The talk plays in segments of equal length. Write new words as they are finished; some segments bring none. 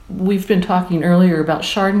we've been talking earlier about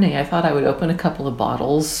Chardonnay. I thought I would open a couple of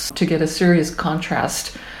bottles to get a serious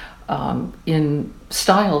contrast in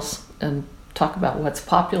styles and talk about what's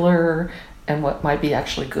popular and what might be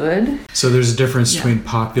actually good. So there's a difference between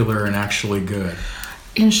popular and actually good.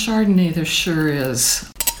 In Chardonnay, there sure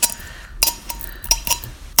is.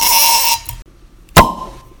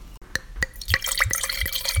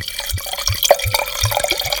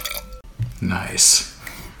 Nice.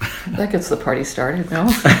 That gets the party started, no?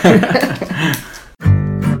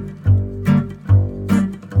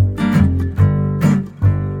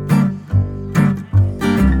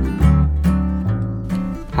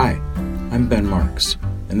 Hi, I'm Ben Marks,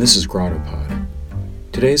 and this is GrottoPod.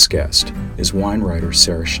 Today's guest is wine writer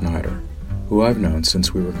Sara Schneider, who I've known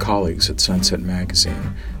since we were colleagues at Sunset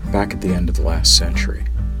Magazine back at the end of the last century.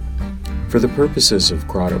 For the purposes of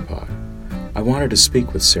GrottoPod, I wanted to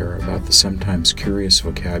speak with Sara about the sometimes curious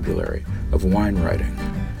vocabulary of wine writing,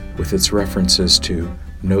 with its references to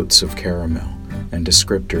notes of caramel and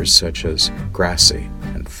descriptors such as grassy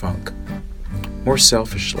and funk. More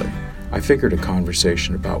selfishly, I figured a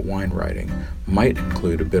conversation about wine writing might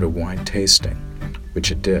include a bit of wine tasting,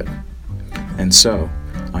 which it did. And so,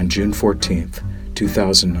 on June 14th,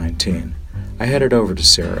 2019, I headed over to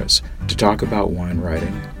Sara's to talk about wine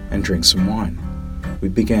writing and drink some wine. We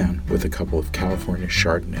began with a couple of California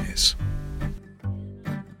Chardonnays.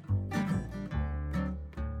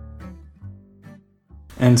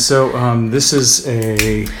 And so this is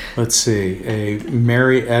a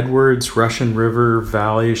Mary Edwards Russian River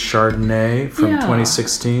Valley Chardonnay from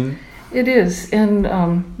 2016. It is, and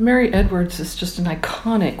Mary Edwards is just an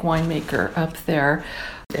iconic winemaker up there,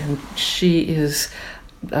 and she is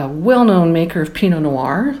a well-known maker of Pinot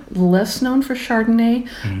Noir, less known for Chardonnay,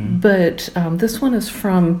 but this one is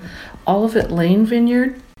from Olivet Lane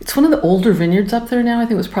Vineyard. It's one of the older vineyards up there now. I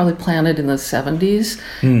think it was probably planted in the 70s,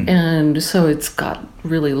 and so it's got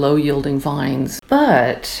really low-yielding vines.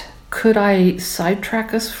 But could I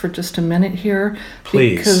sidetrack us for just a minute here?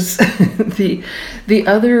 Please. Because the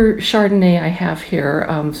other Chardonnay I have here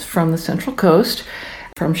is from the Central Coast,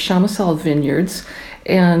 from Chamissal Vineyards,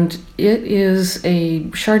 and it is a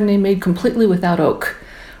Chardonnay made completely without oak.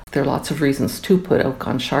 There are lots of reasons to put oak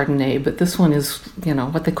on Chardonnay, but this one is,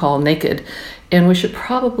 what they call naked. And we should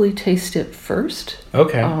probably taste it first.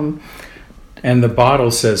 Okay. And the bottle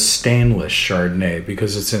says stainless Chardonnay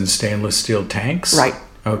because it's in stainless steel tanks? Right.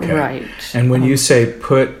 Okay. Right. And when you say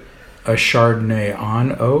put a Chardonnay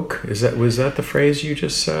on oak, was that the phrase you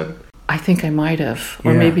just said? I think I might have.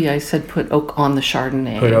 Or maybe I said put oak on the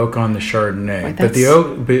Chardonnay. Put oak on the Chardonnay. Right,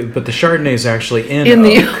 but the Chardonnay is actually in oak.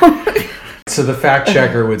 The So the fact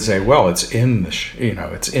checker would say, well, it's in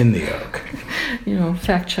the oak.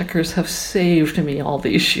 Fact checkers have saved me all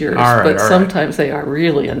these years, but sometimes they are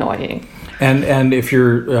really annoying. And if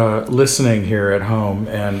you're listening here at home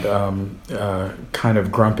and kind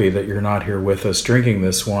of grumpy that you're not here with us drinking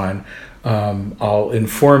this wine, I'll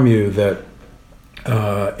inform you that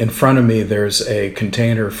in front of me there's a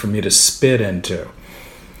container for me to spit into.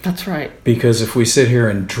 That's right. Because if we sit here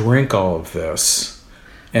and drink all of this,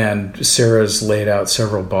 and Sarah's laid out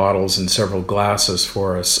several bottles and several glasses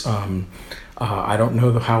for us, I don't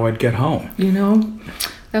know how I'd get home.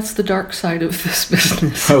 That's the dark side of this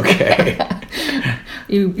business. Okay.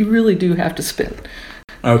 You really do have to spit.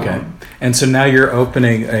 Okay. And so now you're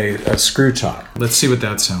opening a screw top. Let's see what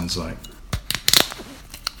that sounds like.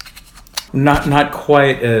 Not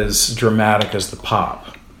quite as dramatic as the pop.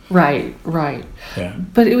 Right. Yeah.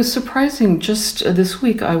 But it was surprising. Just this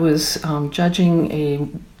week, I was judging a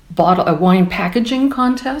wine packaging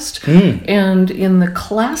contest, and in the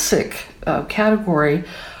classic category,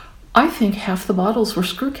 I think half the bottles were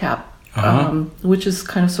screw cap, which is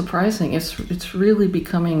kind of surprising. It's really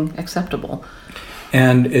becoming acceptable.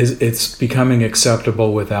 And it's becoming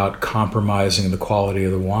acceptable without compromising the quality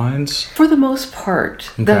of the wines? For the most part.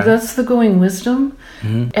 Okay. That's the going wisdom.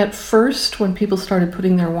 At first, when people started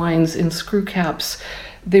putting their wines in screw caps,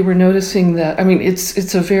 they were noticing that,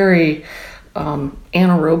 it's a very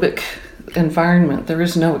anaerobic environment. There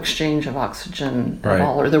is no exchange of oxygen at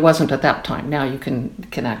all, or there wasn't at that time. Now you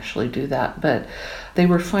can actually do that. But they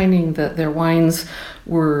were finding that their wines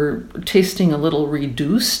were tasting a little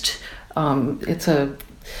reduced. It's a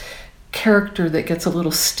character that gets a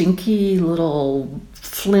little stinky, little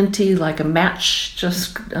flinty, like a match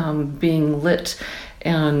just being lit.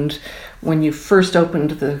 And when you first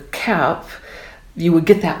opened the cap, you would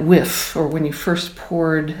get that whiff, or when you first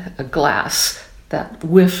poured a glass, that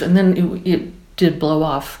whiff, and then it did blow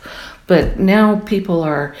off. But now people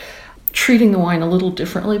are treating the wine a little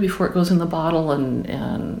differently before it goes in the bottle,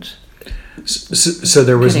 and So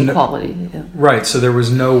there was getting quality. Yeah. Right. So there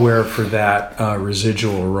was nowhere for that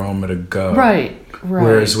residual aroma to go. Right.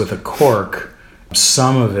 Whereas with a cork,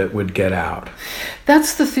 some of it would get out.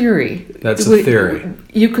 That's the theory. That's the theory.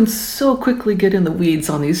 You can so quickly get in the weeds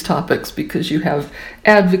on these topics because you have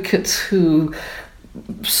advocates who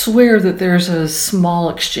swear that there's a small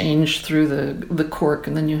exchange through the cork,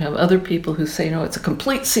 and then you have other people who say no, it's a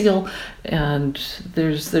complete seal and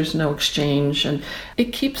there's no exchange, and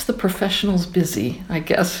it keeps the professionals busy, I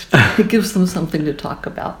guess. It gives them something to talk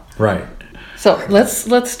about. Right. So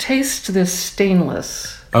let's taste this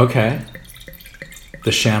stainless. Okay.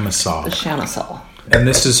 The Chamosol. The Chamosol. And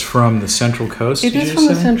this is from the Central Coast, It is from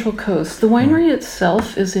the Central Coast. The winery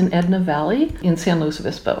itself is in Edna Valley in San Luis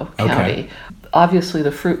Obispo County. Okay. Obviously,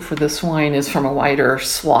 the fruit for this wine is from a wider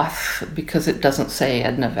swath because it doesn't say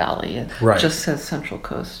Edna Valley. It just says Central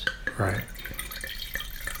Coast. Right.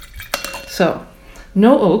 So,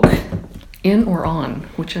 no oak, in or on,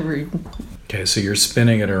 whichever you... Okay, so you're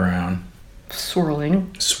spinning it around.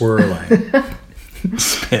 Swirling.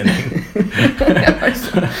 Spinning.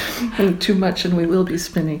 And too much and we will be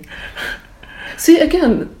spinning. See,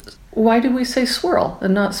 again, why do we say swirl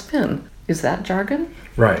and not spin? Is that jargon?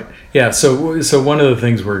 Right. Yeah. So one of the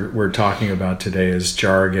things we're talking about today is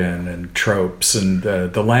jargon and tropes and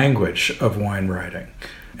the language of wine writing.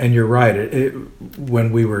 And you're right.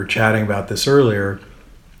 When we were chatting about this earlier,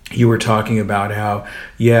 you were talking about how,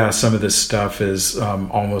 some of this stuff is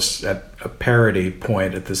almost at a parody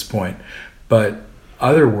point at this point, but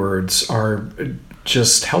other words are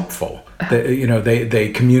just helpful.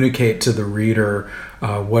 They communicate to the reader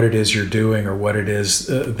what it is you're doing or what it is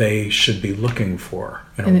they should be looking for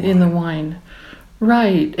in the wine.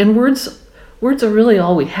 Right. And words are really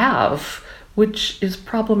all we have, which is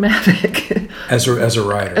problematic. As a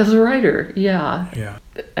writer. As a writer, yeah. Yeah.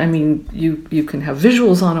 I mean, you can have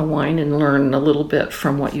visuals on a wine and learn a little bit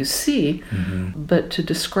from what you see, but to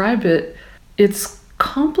describe it, it's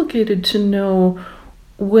complicated to know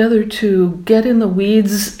whether to get in the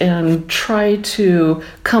weeds and try to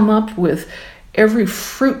come up with every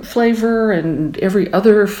fruit flavor and every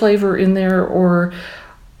other flavor in there, or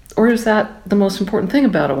is that the most important thing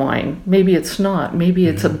about a wine? Maybe it's not. Maybe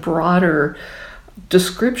it's a broader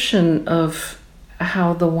description of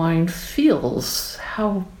how the wine feels.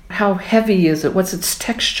 How heavy is it? What's its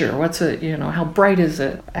texture? How bright is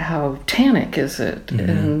it? How tannic is it?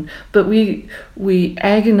 But we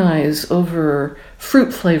agonize over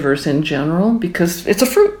fruit flavors in general because it's a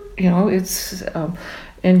fruit. It's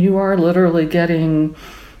and you are literally getting,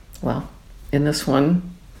 in this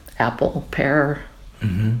one, apple, pear.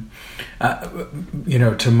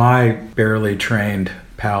 To my barely trained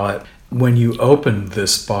palate, when you opened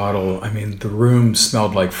this bottle, I mean, the room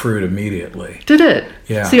smelled like fruit immediately. Did it?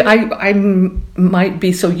 Yeah. See, I might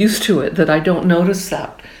be so used to it that I don't notice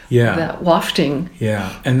that. Yeah. That wafting.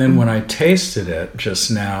 Yeah. And then when I tasted it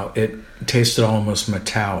just now, it tasted almost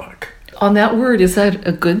metallic. On that word, is that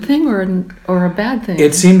a good thing or a bad thing?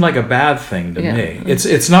 It seemed like a bad thing to me.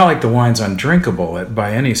 It's not like the wine's undrinkable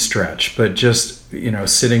by any stretch, but just,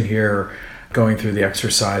 sitting here going through the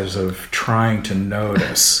exercise of trying to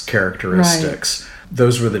notice characteristics. Right.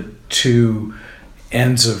 Those were the two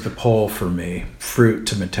ends of the pole for me, fruit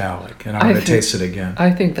to metallic, and I'm going to taste it again.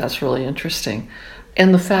 I think that's really interesting.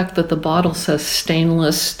 And the fact that the bottle says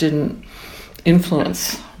stainless didn't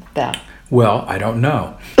influence that. Well, I don't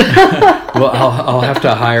know. Well, I'll have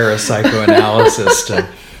to hire a psychoanalyst to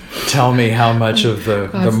tell me how much of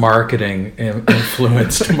the marketing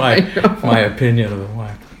influenced my opinion of the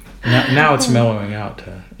wine. Now it's mellowing out,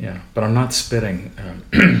 but I'm not spitting.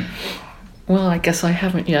 Well, I guess I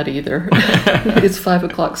haven't yet either. It's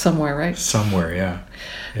 5:00 somewhere, right? Somewhere, yeah.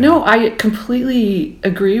 No, I completely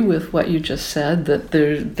agree with what you just said, that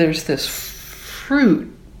there's this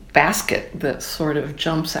fruit basket that sort of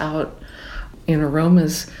jumps out in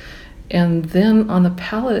aromas. And then on the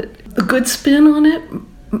palate, the good spin on it,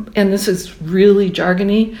 and this is really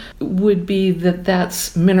jargony, would be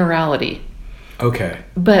that's minerality. Okay.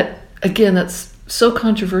 But again, that's so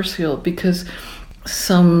controversial because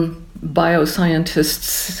some bioscientists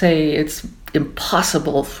say it's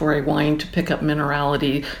impossible for a wine to pick up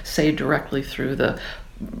minerality, say directly through the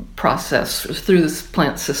process, through this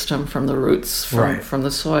plant system from the roots, from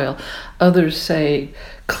the soil. Others say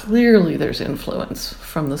clearly there's influence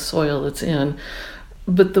from the soil it's in,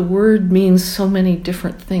 but the word means so many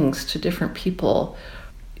different things to different people.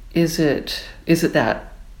 Is it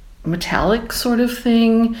that metallic sort of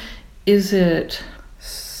thing? Is it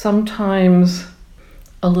sometimes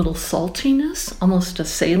a little saltiness, almost a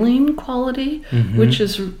saline quality, which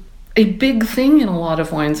is a big thing in a lot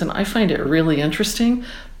of wines, and I find it really interesting,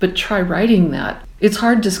 but try writing that. It's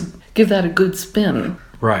hard to give that a good spin.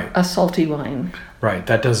 Right. A salty wine. Right.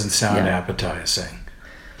 That doesn't sound appetizing.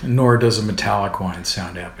 Nor does a metallic wine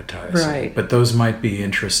sound appetizing. Right. But those might be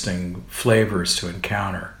interesting flavors to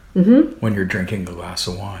encounter when you're drinking a glass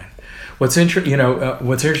of wine. What's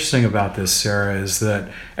interesting about this, Sarah, is that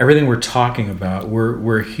everything we're talking about,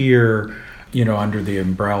 we're here, under the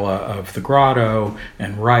umbrella of the grotto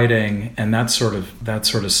and writing and that sort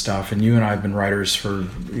of stuff. And you and I have been writers for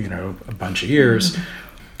a bunch of years.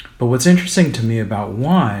 But what's interesting to me about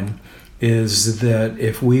wine is that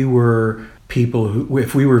if we were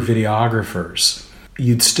videographers,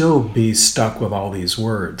 you'd still be stuck with all these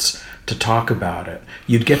words to talk about it.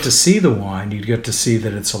 You'd get to see the wine, you'd get to see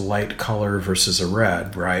that it's a light color versus a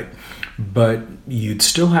red, right? But you'd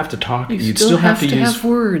still have to talk. You'd still have to use have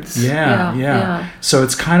words. Yeah. So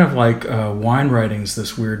it's kind of like wine writing's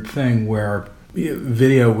this weird thing where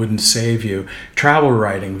video wouldn't save you. Travel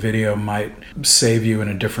writing, video might save you in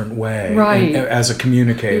a different way. Right. And as a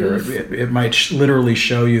communicator, it might literally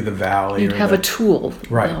show you the valley. You'd have a tool.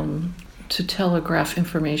 Right. To telegraph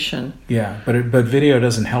information. Yeah, but video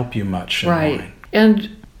doesn't help you much in wine. And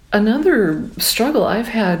another struggle I've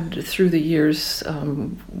had through the years,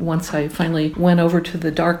 once I finally went over to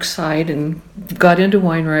the dark side and got into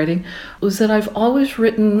wine writing, was that I've always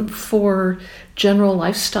written for general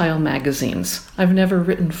lifestyle magazines. I've never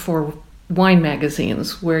written for wine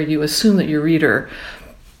magazines where you assume that your reader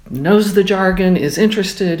knows the jargon, is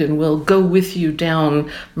interested, and will go with you down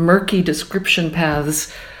murky description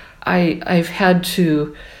paths. I've had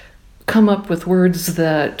to come up with words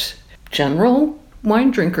that general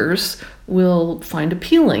wine drinkers will find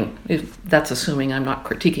appealing. That's assuming I'm not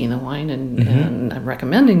critiquing the wine and I'm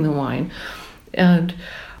recommending the wine. And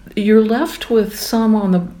you're left with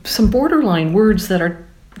some borderline words that are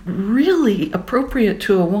really appropriate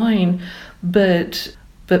to a wine, but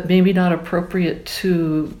maybe not appropriate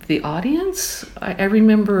to the audience. I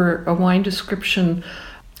remember a wine description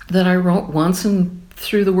that I wrote once and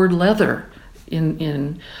threw the word leather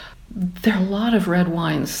in. There are a lot of red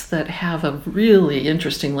wines that have a really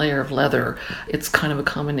interesting layer of leather. It's kind of a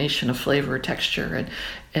combination of flavor, texture,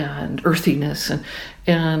 and earthiness.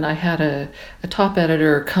 And I had a top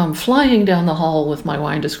editor come flying down the hall with my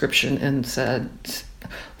wine description and said,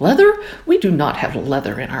 "Leather? We do not have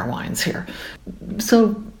leather in our wines here."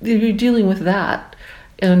 So you're dealing with that.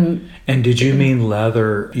 And did you mean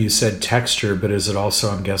leather? You said texture, but is it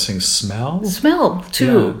also, I'm guessing, smell? Smell,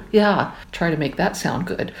 too. Yeah. Try to make that sound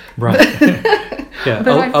good. Right.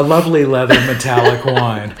 Yeah, a lovely leather metallic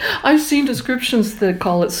wine. I've seen descriptions that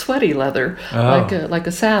call it sweaty leather, like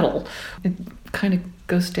a saddle. It kind of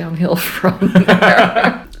goes downhill from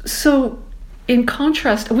there. So, in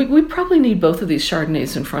contrast, we probably need both of these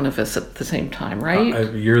Chardonnays in front of us at the same time,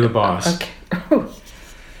 right? You're the boss. Okay. Oh,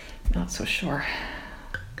 not so sure.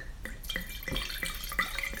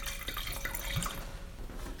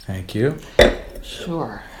 Thank you.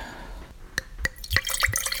 Sure.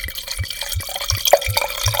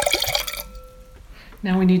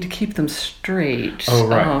 Now we need to keep them straight. Oh,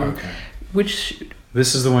 right. Okay.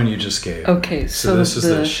 This is the one you just gave. Okay, so this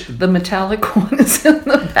is the metallic one is in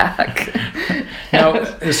the back. Now,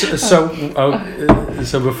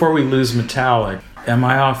 so before we lose metallic, am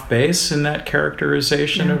I off base in that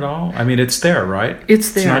characterization at all? I mean, it's there, right?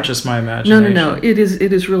 It's there. It's not just my imagination. No. It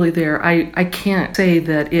is really there. I can't say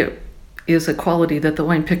that it is a quality that the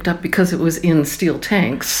wine picked up because it was in steel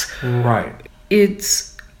tanks. Right.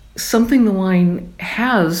 It's something the wine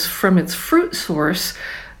has from its fruit source,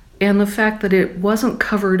 and the fact that it wasn't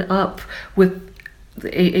covered up with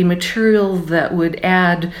a material that would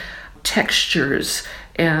add textures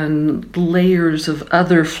and layers of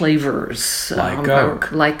other flavors, like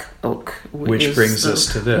oak. Like oak, which brings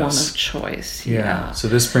us to this one of choice. Yeah. So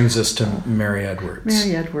this brings us to Mary Edwards.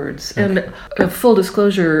 Mary Edwards, okay. And full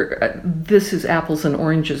disclosure, this is apples and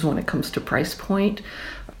oranges when it comes to price point.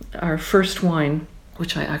 Our first wine,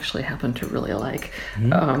 which I actually happen to really like,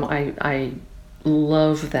 I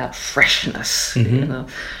love that freshness in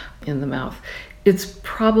the mouth. It's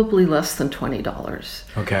probably less than $20.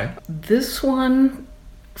 Okay. This one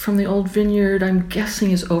from the old vineyard, I'm guessing,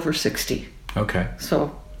 is over 60. Okay.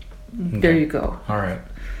 So there you go. All right,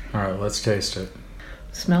 let's taste it.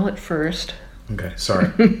 Smell it first. Okay, sorry.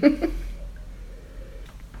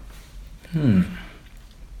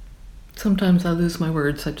 Sometimes I lose my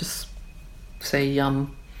words. I just say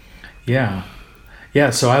yum. Yeah,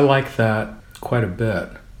 so I like that quite a bit.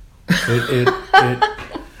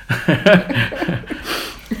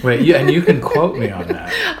 Wait, and you can quote me on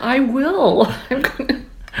that. I will.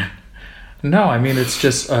 No, I mean, it's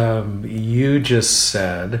just, you just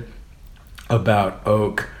said about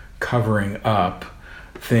oak covering up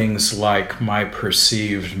things like my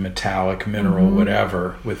perceived metallic mineral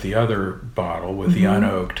whatever with the other bottle, with the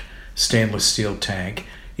unoaked stainless steel tank,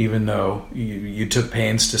 even though you took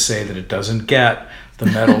pains to say that it doesn't get the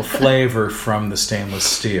metal flavor from the stainless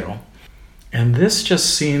steel. And this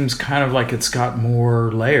just seems kind of like it's got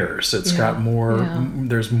more layers. It's got more,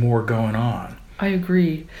 there's more going on. I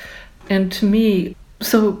agree. And to me,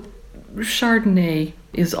 so Chardonnay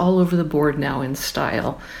is all over the board now in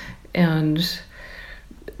style. And,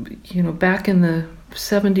 you know, back in the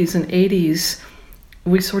 70s and 80s,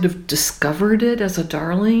 we sort of discovered it as a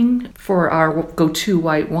darling for our go-to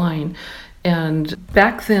white wine. And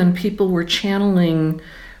back then, people were channeling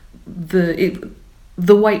the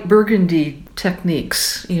white Burgundy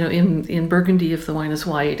techniques. You know, in Burgundy, if the wine is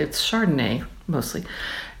white, it's Chardonnay mostly.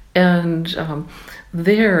 And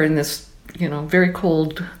there in this, you know, very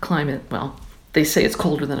cold climate, well, they say it's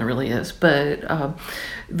colder than it really is, but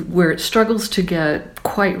where it struggles to get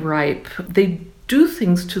quite ripe, they do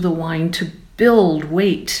things to the wine to build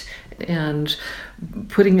weight, and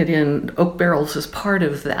putting it in oak barrels is part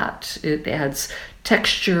of that. It adds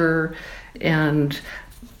texture, and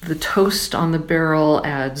the toast on the barrel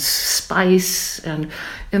adds spice, and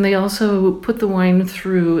they also put the wine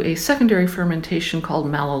through a secondary fermentation called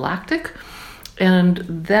malolactic, and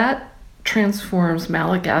that transforms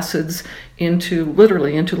malic acids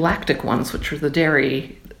literally into lactic ones, which are the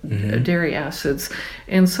dairy acids,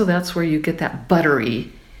 and so that's where you get that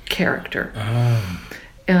buttery character.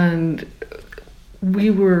 And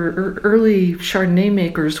early Chardonnay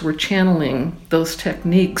makers were channeling those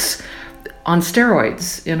techniques on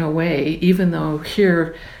steroids in a way, even though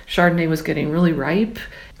here Chardonnay was getting really ripe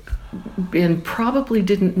and probably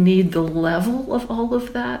didn't need the level of all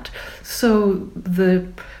of that. So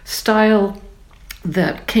the style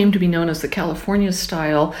that came to be known as the California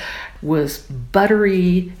style was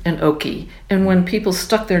buttery and oaky. And when people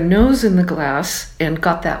stuck their nose in the glass and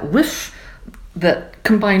got that whiff that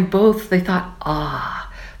combined both, they thought,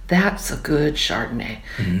 that's a good Chardonnay.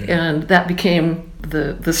 And that became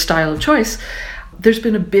the style of choice. There's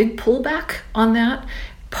been a big pullback on that.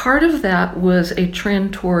 Part of that was a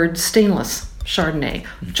trend toward stainless Chardonnay.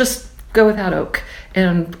 Just go without oak.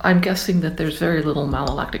 And I'm guessing that there's very little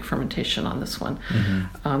malolactic fermentation on this one.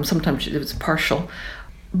 Sometimes it's partial.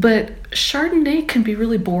 But Chardonnay can be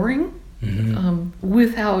really boring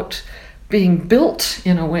without being built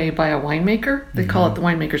in a way by a winemaker. They call it the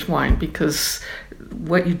winemaker's wine because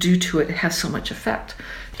what you do to it has so much effect.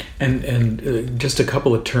 And just a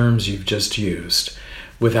couple of terms you've just used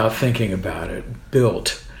without thinking about it.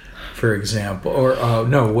 Built, for example, or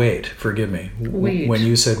no, weight, forgive me. Weight. When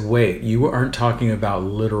you said weight, you aren't talking about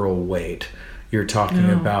literal weight. You're talking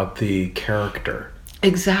about the character.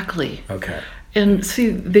 Exactly. Okay. And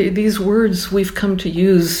see, these words we've come to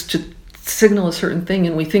use to signal a certain thing,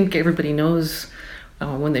 and we think everybody knows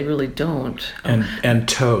when they really don't. And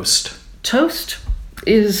toast. Toast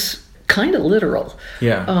is kind of literal.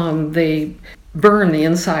 Yeah. They burn the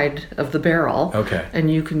inside of the barrel. Okay. And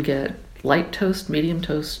you can get light toast, medium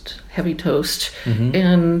toast, heavy toast,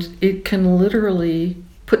 and it can literally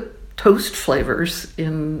put toast flavors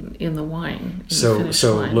in the wine. So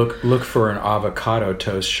wine. look for an avocado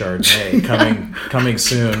toast Chardonnay coming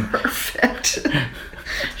soon. Perfect.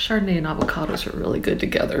 Chardonnay and avocados are really good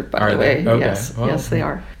together, by the way. Okay. Yes, well, yes, they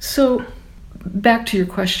are. So back to your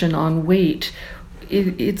question on weight,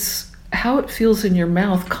 it's how it feels in your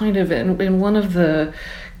mouth, kind of, and one of the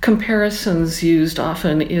comparisons used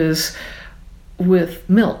often is with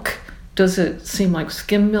milk. Does it seem like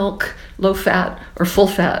skim milk, low fat, or full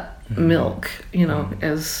fat milk? You know,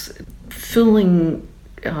 as filling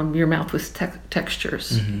your mouth with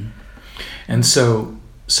textures. And so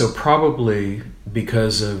probably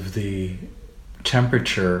because of the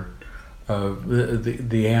temperature of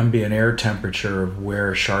the ambient air temperature of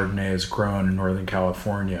where Chardonnay is grown in Northern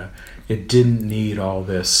California, it didn't need all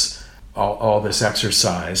this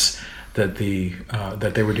exercise that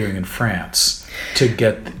they were doing in France to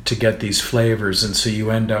get these flavors, and so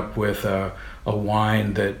you end up with a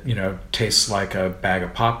wine that, you know, tastes like a bag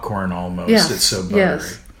of popcorn almost. Yes, it's so buttery.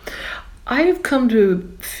 Yes. I've come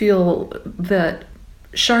to feel that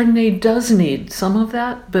Chardonnay does need some of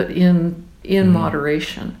that, but in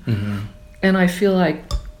moderation. And I feel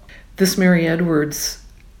like this Mary Edwards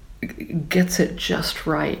gets it just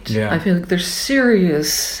right. Yeah. I feel like there's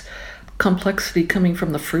serious complexity coming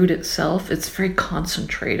from the fruit itself. It's very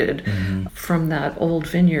concentrated from that old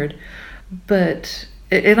vineyard. But,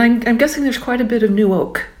 and I'm guessing there's quite a bit of new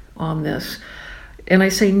oak on this. And I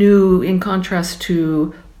say new in contrast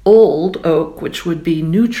to old oak, which would be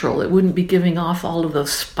neutral. It wouldn't be giving off all of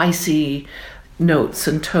those spicy notes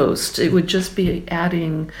and toast. It would just be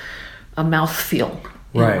adding a mouthfeel,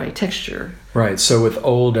 in a way, texture. Right. So with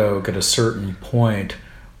old oak, at a certain point,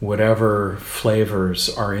 whatever flavors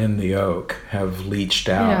are in the oak have leached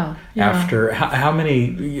out. After how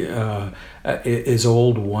many is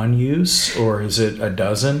old one use, or is it a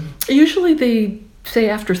dozen? Usually they say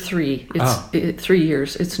after 3. 3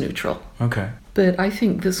 years, it's neutral. Okay. But I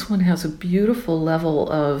think this one has a beautiful level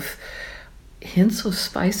of hints of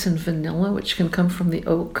spice and vanilla, which can come from the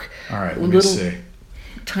oak. All right, let me see.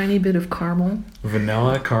 Tiny bit of caramel.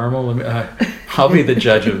 Vanilla, caramel. I'll be the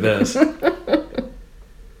judge of this.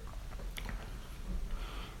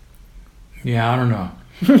 Yeah, I don't know.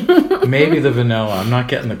 Maybe the vanilla. I'm not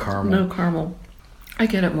getting the caramel. No caramel. I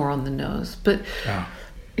get it more on the nose. But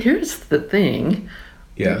here's the thing.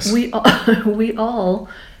 Yes. We all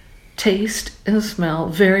taste and smell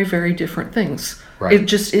very, very different things. Right. It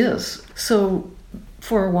just is. So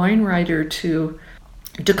for a wine writer to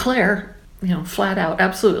declare, flat out,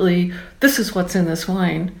 absolutely, this is what's in this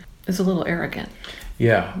wine, is a little arrogant.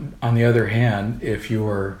 Yeah. On the other hand, if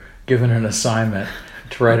you're given an assignment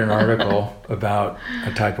to write an article about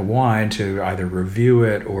a type of wine, to either review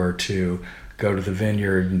it or to go to the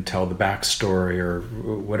vineyard and tell the backstory or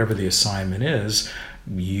whatever the assignment is,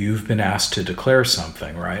 you've been asked to declare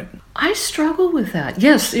something, right? I struggle with that.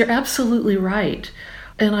 Yes, you're absolutely right.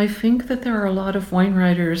 And I think that there are a lot of wine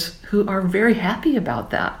writers who are very happy about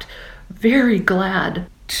that, very glad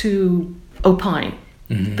to opine.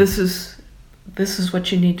 Mm-hmm. This is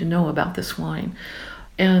what you need to know about this wine.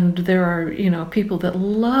 And there are, people that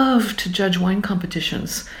love to judge wine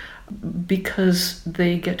competitions because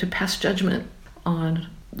they get to pass judgment on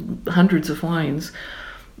hundreds of wines.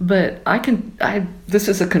 But this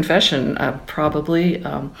is a confession, probably.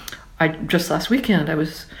 Just last weekend, I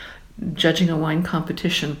was judging a wine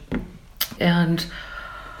competition, and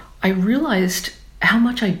I realized how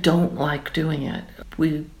much I don't like doing it.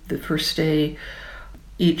 The first day,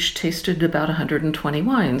 each tasted about 120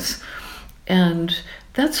 wines. And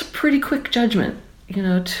that's a pretty quick judgment,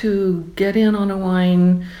 to get in on a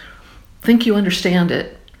wine, think you understand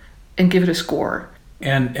it, and give it a score.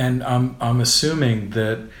 And I'm assuming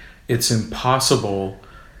that it's impossible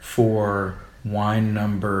for wine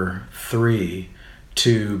number 3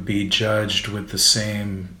 to be judged with the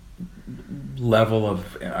same level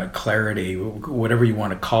of clarity, whatever you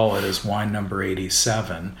want to call it, as wine number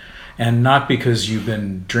 87. And not because you've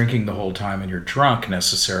been drinking the whole time and you're drunk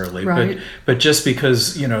necessarily, right. but just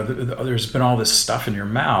because, there's been all this stuff in your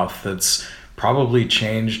mouth that's probably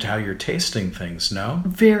changed how you're tasting things, no?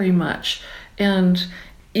 Very much. And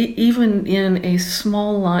even in a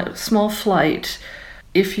small flight,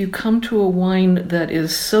 if you come to a wine that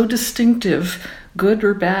is so distinctive, good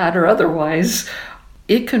or bad or otherwise,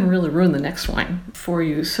 it can really ruin the next wine for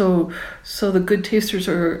you. So the good tasters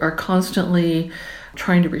are constantly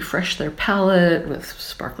trying to refresh their palate with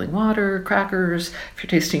sparkling water, crackers. If you're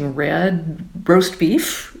tasting red, roast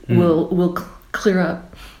beef will clear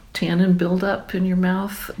up tannin buildup in your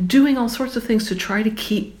mouth. Doing all sorts of things to try to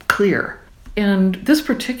keep clear. And this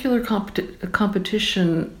particular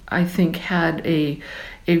competition, I think, had a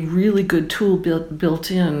really good tool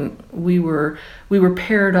built in. We were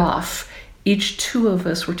paired off. Each 2 of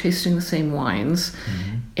us were tasting the same wines,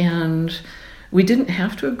 and we didn't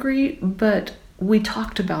have to agree, but we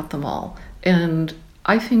talked about them all. And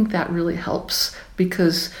I think that really helps,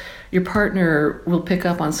 because your partner will pick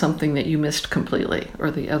up on something that you missed completely,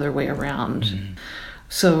 or the other way around. Mm-hmm.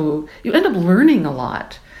 So you end up learning a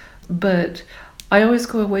lot. But I always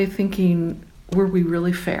go away thinking, were we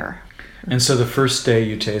really fair? And so the first day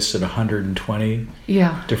you tasted 120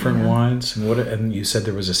 different wines, and you said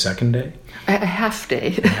there was a second day? A half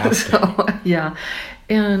day. A half day. So, yeah.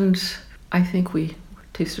 And I think we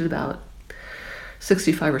tasted about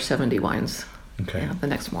 65 or 70 wines the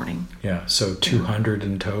next morning. Yeah, so 200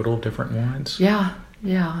 in total different wines? Yeah,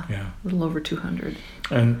 a little over 200.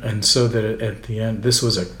 And so that at the end, this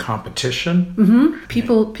was a competition? Mm-hmm.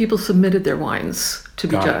 People submitted their wines to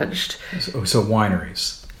be judged. So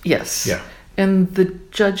wineries? Yes. Yeah. And the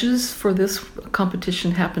judges for this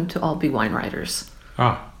competition happened to all be wine writers.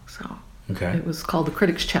 So it was called the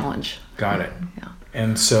Critics' Challenge. Got it. Yeah.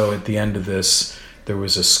 And so at the end of this, there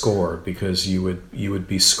was a score, because you would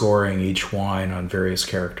be scoring each wine on various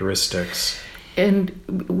characteristics. And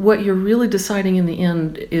what you're really deciding in the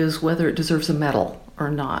end is whether it deserves a medal or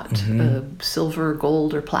not, a silver,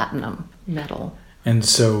 gold, or platinum medal. And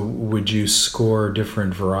so would you score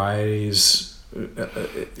different varieties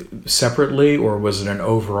separately, or was it an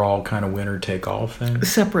overall kind of winner take all thing?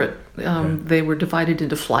 Separate. They were divided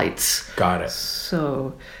into flights. Got it.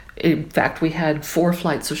 So, in fact, we had 4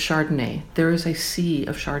 flights of Chardonnay. There is a sea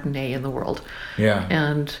of Chardonnay in the world. Yeah.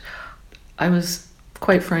 And I was,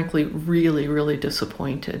 quite frankly, really, really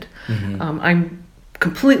disappointed. I'm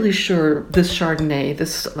completely sure this Chardonnay,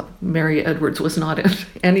 this Mary Edwards, was not in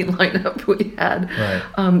any lineup we had. Right.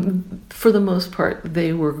 For the most part,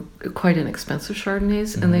 they were quite inexpensive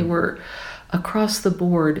Chardonnays, and they were across the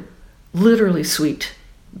board literally sweet.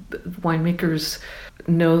 Winemakers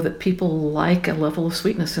know that people like a level of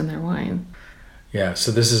sweetness in their wine. Yeah,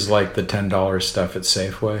 so this is like the $10 stuff at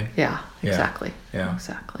Safeway? Yeah, exactly. Yeah.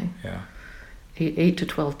 Exactly. Yeah. $8 to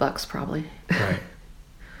 $12 probably. Right.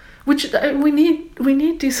 Which we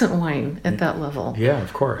need decent wine at that level. Yeah,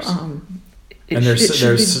 of course. And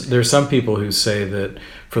there's some people who say that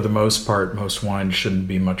for the most part, most wine shouldn't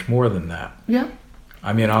be much more than that. Yeah.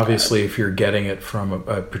 I mean, obviously, if you're getting it from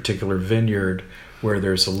a particular vineyard where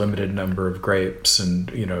there's a limited number of grapes and,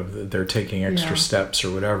 they're taking extra steps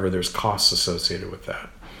or whatever, there's costs associated with that.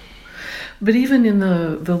 But even in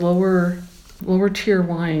the lower tier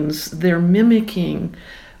wines, they're mimicking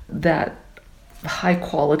that high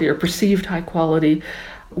quality or perceived high quality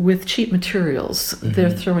with cheap materials. They're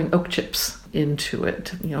throwing oak chips into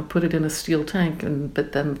it, put it in a steel tank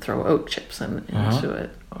but then throw oak chips into it.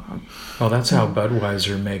 Well, that's how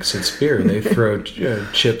Budweiser makes its beer. They throw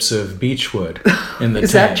chips of beechwood in the tanks.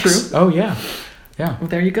 Is that true? Oh, yeah. Yeah. Well,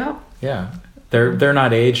 there you go. Yeah. They're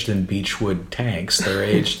not aged in beechwood tanks. They're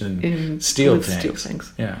aged in steel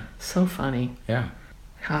tanks. Yeah. So funny. Yeah.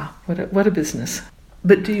 What a business.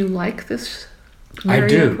 But do you like this Mary I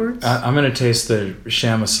do. Edwards? I'm going to taste the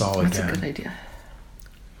Chamissol again. That's a good idea.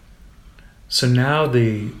 So now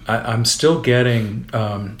I'm still getting,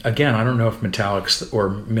 again, I don't know if metallics or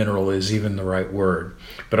mineral is even the right word,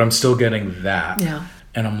 but I'm still getting that. Yeah.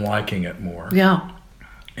 And I'm liking it more. Yeah.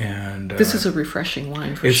 And this is a refreshing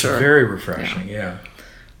wine for sure. It's very refreshing, yeah.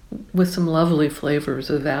 With some lovely flavors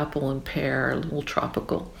of apple and pear, a little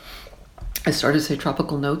tropical. I started to say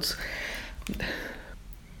tropical notes.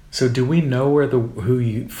 So do we know who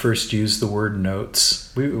you first used the word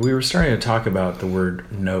notes? We were starting to talk about the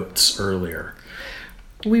word notes earlier.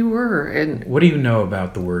 We were. And what do you know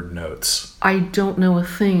about the word notes? I don't know a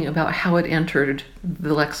thing about how it entered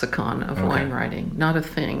the lexicon of wine writing. Not a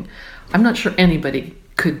thing. I'm not sure anybody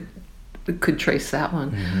could trace that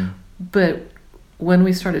one. But when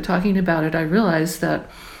we started talking about it, I realized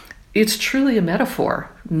that it's truly a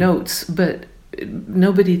metaphor, notes, but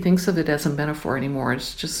nobody thinks of it as a metaphor anymore.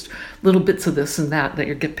 It's just little bits of this and that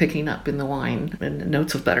you're picking up in the wine, and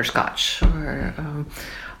notes of butterscotch.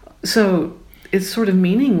 So it's sort of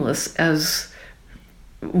meaningless as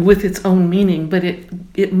with its own meaning, but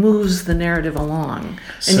it moves the narrative along.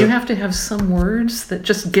 And you have to have some words that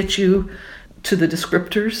just get you to the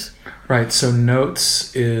descriptors. Right, so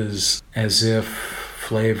notes is as if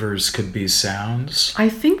flavors could be sounds? I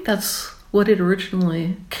think that's what it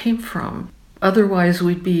originally came from. Otherwise,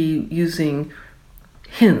 we'd be using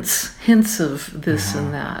hints of this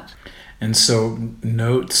and that. And so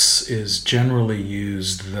notes is generally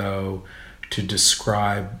used, though, to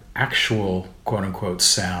describe actual, quote-unquote,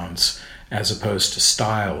 sounds as opposed to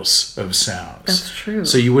styles of sounds. That's true.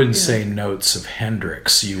 So you wouldn't say notes of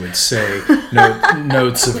Hendrix. You would say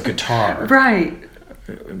notes of guitar. Right.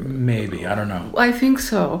 Maybe. I don't know. I think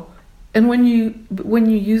so. And when you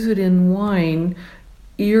use it in wine,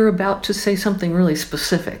 you're about to say something really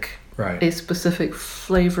specific. Right. A specific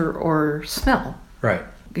flavor or smell. Right.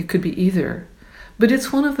 It could be either. But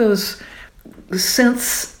it's one of those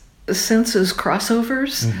senses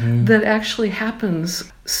crossovers that actually happens.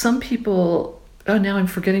 Some people, now I'm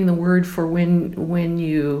forgetting the word for when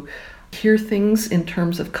you hear things in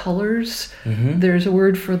terms of colors. There's a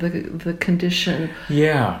word for the condition.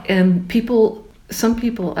 Yeah. And some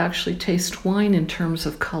people actually taste wine in terms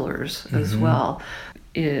of colors as well.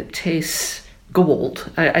 It tastes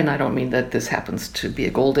gold, and I don't mean that this happens to be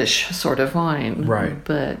a goldish sort of wine. Right.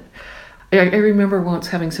 But I remember once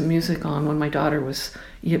having some music on when my daughter was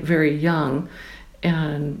very young,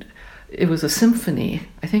 and it was a symphony.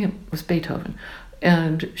 I think it was Beethoven.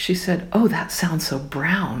 And she said, "Oh, that sounds so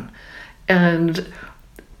brown." And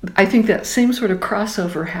I think that same sort of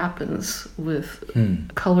crossover happens with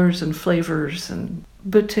colors and flavors.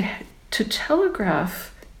 But to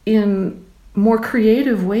telegraph in more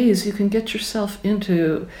creative ways, you can get yourself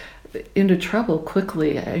into trouble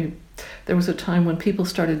quickly. There was a time when people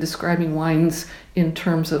started describing wines in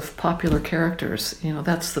terms of popular characters.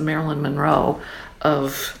 That's the Marilyn Monroe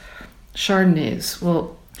of Chardonnays.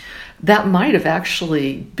 Well, that might have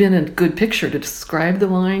actually been a good picture to describe the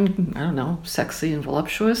wine. I don't know, sexy and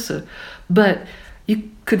voluptuous, but you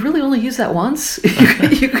could really only use that once.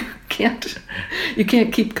 you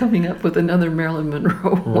can't keep coming up with another Marilyn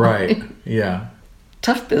Monroe wine. Right. Yeah.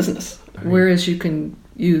 Tough business. Whereas you can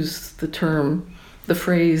use the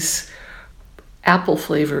phrase apple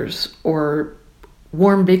flavors or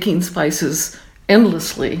warm baking spices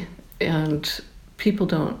endlessly, and people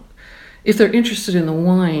don't, if they're interested in the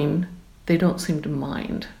wine, they don't seem to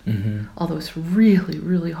mind. Mm-hmm. Although it's really,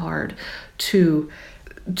 really hard to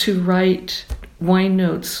write wine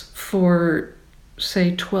notes for,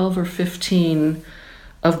 say, 12 or 15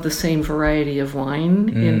 of the same variety of wine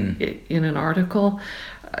in an article,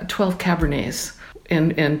 12 Cabernets,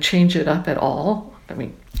 and change it up at all. I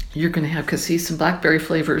mean, you're going to have cassis and blackberry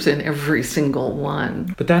flavors in every single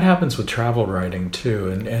one. But that happens with travel writing too,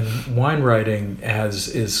 and wine writing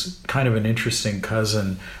is kind of an interesting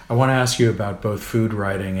cousin. I want to ask you about both food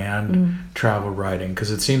writing and travel writing,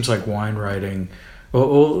 because it seems like wine writing.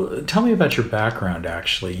 Well, tell me about your background.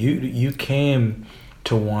 Actually, you came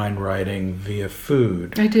to wine writing via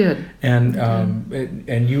food. I did. And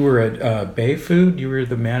and you were at Bay Food. You were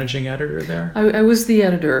the managing editor there. I was the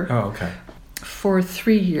editor. Oh, okay. For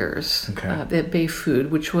 3 years at Bay Food,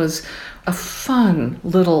 which was a fun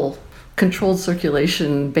little controlled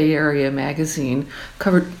circulation Bay Area magazine,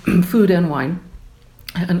 covered food and wine.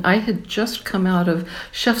 And I had just come out of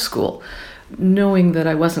chef school, knowing that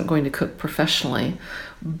I wasn't going to cook professionally,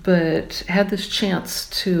 but had this chance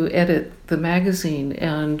to edit the magazine,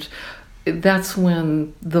 and that's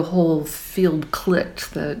when the whole field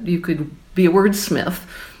clicked, that you could be a wordsmith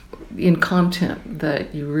in content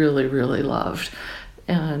that you really, really loved.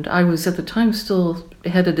 And I was at the time still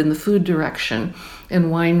headed in the food direction, and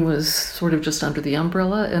wine was sort of just under the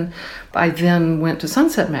umbrella. And I then went to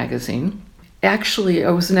Sunset Magazine. Actually,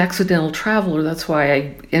 I was an accidental traveler. That's why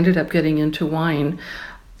I ended up getting into wine.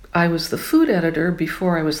 I was the food editor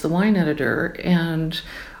before I was the wine editor, and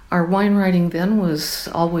our wine writing then was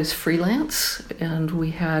always freelance, and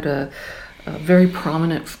we had a very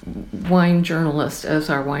prominent wine journalist as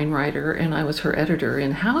our wine writer, and I was her editor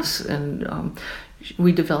in-house, and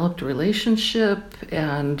we developed a relationship,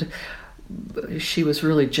 and she was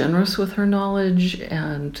really generous with her knowledge,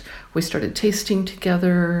 and we started tasting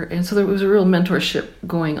together, and so there was a real mentorship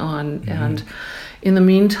going on. Mm-hmm. And in the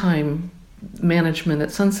meantime, management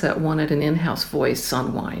at Sunset wanted an in-house voice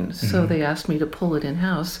on wine, so they asked me to pull it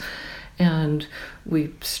in-house. And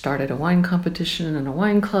we started a wine competition and a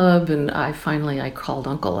wine club, and I called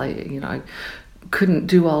Uncle. I couldn't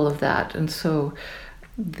do all of that, and so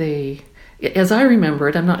they, as I remember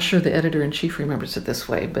it, I'm not sure the editor-in-chief remembers it this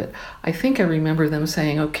way, but I think I remember them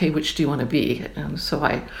saying, "Okay, which do you want to be?" And so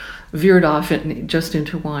I veered off just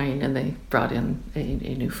into wine, and they brought in a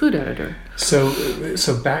new food editor.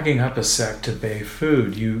 So backing up a sec to Bay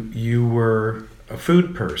Food, you were a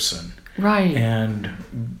food person, right?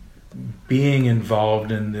 And being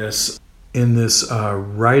involved in this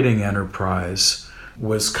writing enterprise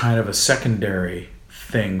was kind of a secondary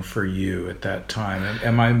thing for you at that time.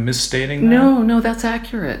 Am I misstating that? No, that's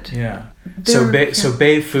accurate. Yeah. So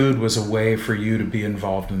Bay Food was a way for you to be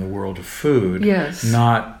involved in the world of food. Yes.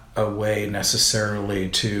 Not a way necessarily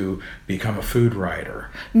to become a food writer.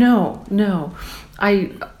 No.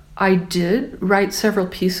 I did write several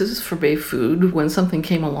pieces for Bay Food when something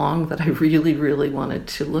came along that I really, really wanted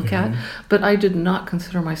to look at, but I did not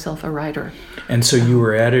consider myself a writer. And so you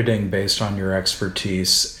were editing based on your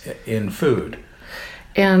expertise in food.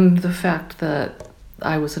 And the fact that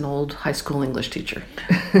I was an old high school English teacher.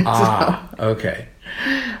 Okay.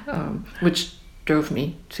 Which drove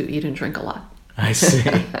me to eat and drink a lot. I see.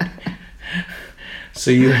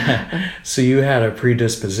 So you had a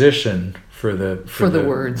predisposition for the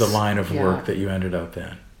words, the line of work that you ended up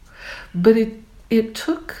in. But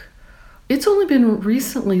it's only been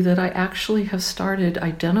recently that I actually have started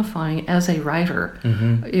identifying as a writer.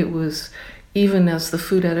 Mm-hmm. It was, even as the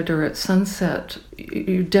food editor at Sunset,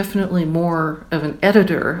 you're definitely more of an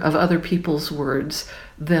editor of other people's words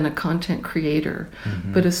than a content creator.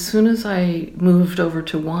 Mm-hmm. But as soon as I moved over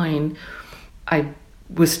to wine, I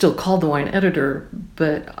was still called the wine editor,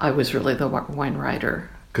 but I was really the wine writer.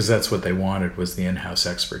 Because that's what they wanted, was the in-house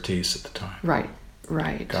expertise at the time. Right.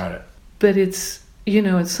 Got it. But it's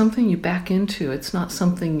something you back into. It's not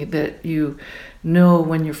something that you know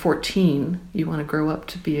when you're 14 you want to grow up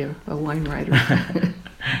to be a wine writer.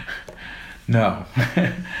 No,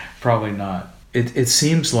 probably not. it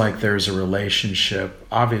seems like there's a relationship,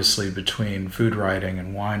 obviously, between food writing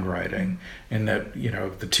and wine writing, in that,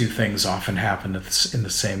 the two things often happen in the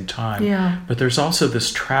same time. Yeah. But there's also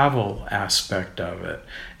this travel aspect of it.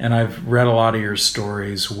 And I've read a lot of your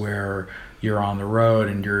stories where you're on the road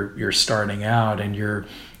and you're starting out, and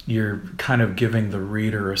you're kind of giving the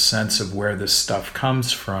reader a sense of where this stuff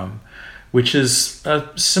comes from, which is a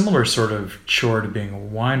similar sort of chore to being a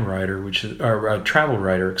wine writer, or a travel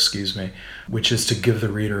writer, which is to give the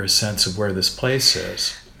reader a sense of where this place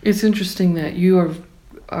is. It's interesting that you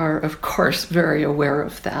are of course very aware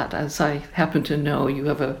of that, as I happen to know you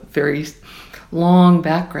have a very long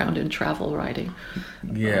background in travel writing.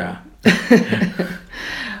 Yeah.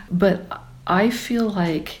 But I feel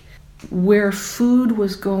like where food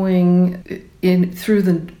was going through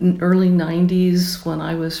the early 90s, when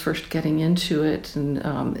I was first getting into it, and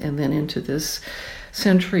then into this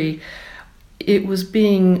century, it was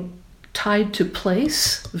being tied to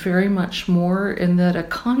place very much more, in that a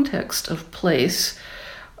context of place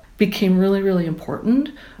became really, really important,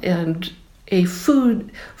 and a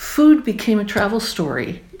food became a travel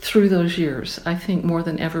story through those years, I think, more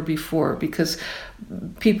than ever before, because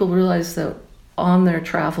people realized that on their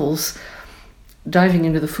travels, diving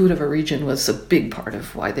into the food of a region was a big part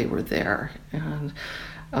of why they were there. And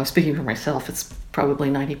speaking for myself, it's probably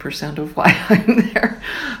 90% of why I'm there.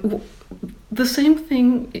 The same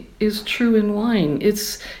thing is true in wine.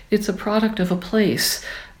 It's a product of a place.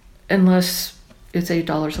 Unless it's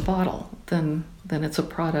 $8 a bottle, then it's a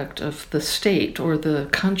product of the state or the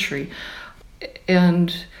country.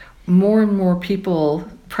 And more people,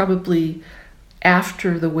 probably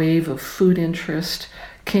after the wave of food interest,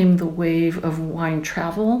 came the wave of wine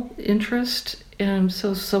travel interest. And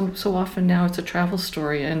so often now it's a travel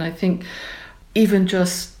story. And I think even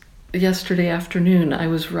just yesterday afternoon, I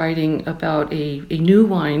was writing about a new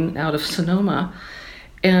wine out of Sonoma,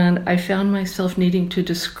 and I found myself needing to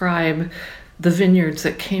describe the vineyards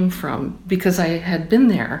that came from, because I had been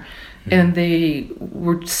there, and they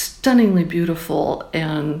were stunningly beautiful,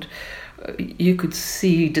 and you could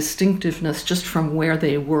see distinctiveness just from where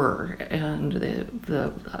they were, and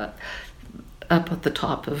the up at the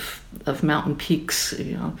top of mountain peaks,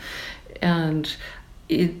 and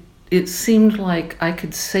it seemed like I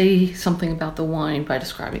could say something about the wine by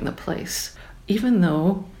describing the place, even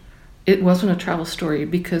though it wasn't a travel story,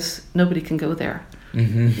 because nobody can go there.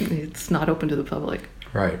 Mm-hmm. It's not open to the public.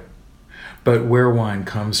 Right. But where wine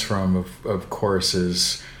comes from, of course,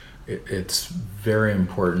 it's very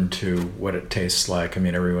important to what it tastes like. I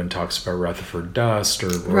mean, everyone talks about Rutherford dust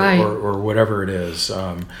or whatever it is.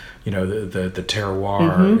 The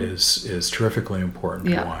terroir is terrifically important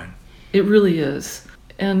to wine. It really is.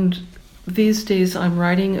 And these days I'm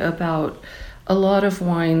writing about a lot of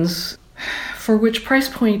wines for which price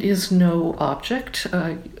point is no object,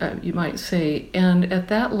 you might say. And at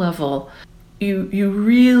that level, you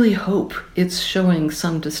really hope it's showing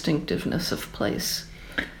some distinctiveness of place.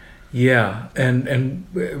 Yeah, and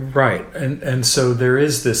right. And so there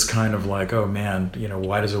is this kind of like, oh man,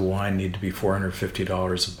 why does a wine need to be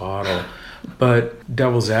 $450 a bottle? But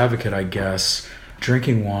devil's advocate, I guess,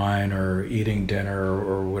 drinking wine or eating dinner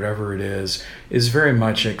or whatever it is very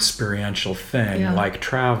much an experiential thing, like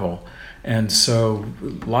travel. And so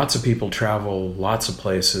lots of people travel lots of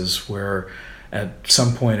places where at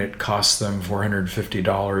some point it costs them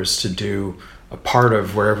 $450 to do a part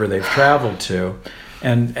of wherever they've traveled to.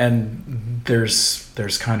 And there's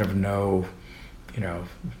kind of no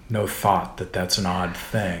thought that that's an odd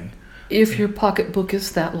thing. If your pocketbook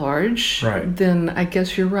is that large, right, then I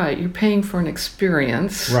guess you're right. You're paying for an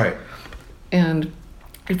experience. Right. And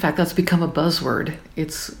in fact, that's become a buzzword.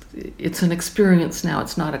 It's an experience now.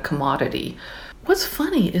 It's not a commodity. What's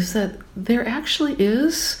funny is that there actually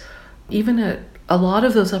is, even at a lot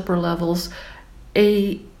of those upper levels,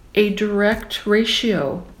 a direct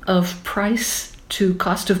ratio of price to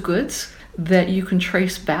cost of goods that you can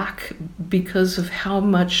trace back because of how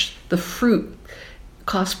much the fruit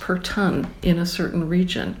costs per ton in a certain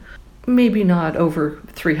region. Maybe not over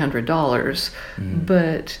 $300,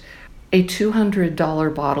 but a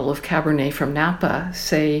 $200 bottle of Cabernet from Napa,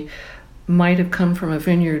 say, might have come from a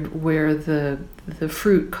vineyard where the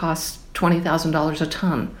fruit costs $20,000 a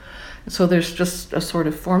ton. So there's just a sort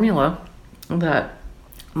of formula that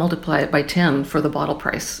multiply it by 10 for the bottle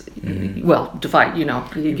price. Well, divide,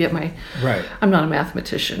 you get my... Right. I'm not a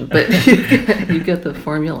mathematician, but you get the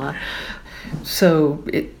formula. So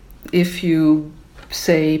if you,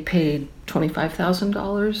 say, paid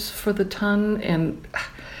 $25,000 for the ton, and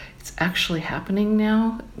it's actually happening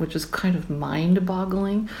now, which is kind of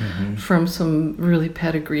mind-boggling, from some really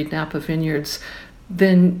pedigreed Napa vineyards,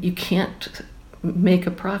 then you can't make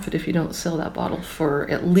a profit if you don't sell that bottle for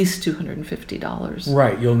at least $250.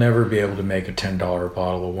 Right. You'll never be able to make a $10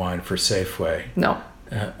 bottle of wine for Safeway. No.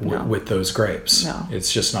 With those grapes. No.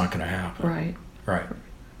 It's just not going to happen. Right. Right.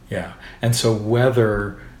 Yeah. And so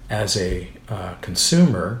whether as a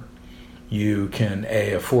consumer you can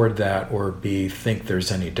A, afford that, or B, think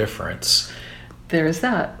there's any difference. There's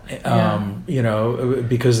that.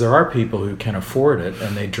 Because there are people who can afford it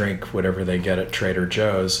and they drink whatever they get at Trader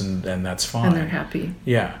Joe's and that's fine. And they're happy.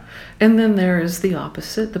 Yeah. And then there is the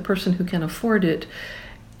opposite, the person who can afford it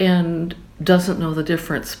and doesn't know the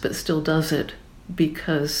difference but still does it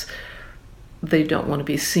because they don't want to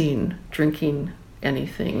be seen drinking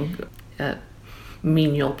anything at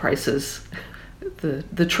menial prices.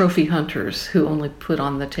 The trophy hunters who only put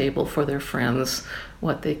on the table for their friends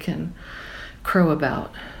what they can crow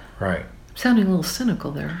about. Right. Sounding a little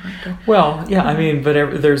cynical there. Well, yeah, I mean,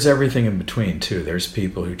 but there's everything in between too. There's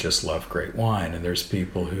people who just love great wine, and there's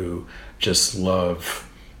people who just love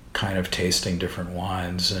kind of tasting different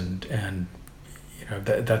wines, and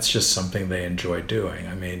that's just something they enjoy doing.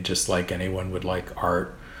 I mean, just like anyone would like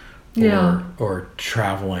art. Or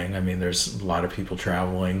traveling. I mean, there's a lot of people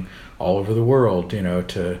traveling all over the world,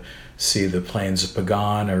 to see the plains of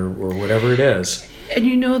Pagan or whatever it is.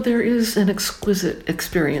 And there is an exquisite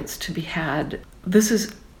experience to be had. This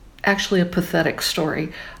is actually a pathetic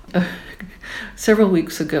story. Several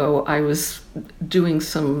weeks ago, I was doing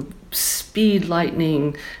some speed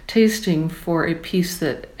lightning tasting for a piece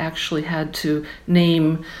that actually had to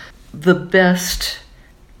name the best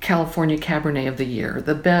California Cabernet of the year,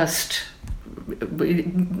 the best,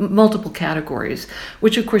 multiple categories,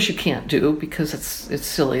 which of course you can't do because it's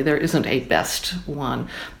silly. There isn't a best one,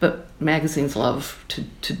 but magazines love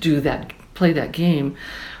to do that, play that game.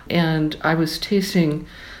 And I was tasting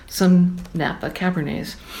some Napa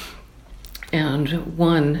Cabernets, and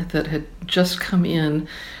one that had just come in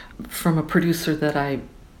from a producer that I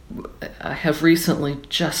have recently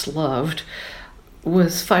just loved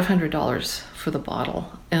was $500 for the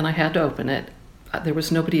bottle, and I had to open it. There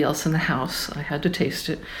was nobody else in the house. I had to taste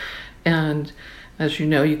it. And as you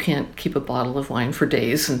know, you can't keep a bottle of wine for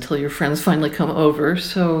days until your friends finally come over.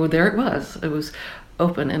 So there it was. It was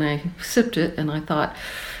open, and I sipped it, and I thought,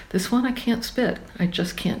 this one I can't spit. I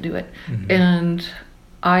just can't do it. Mm-hmm. And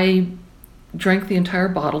I drank the entire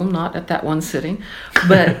bottle, not at that one sitting,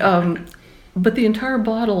 but the entire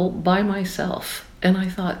bottle by myself. And I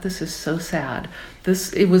thought, this is so sad.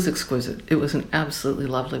 It was exquisite. It was an absolutely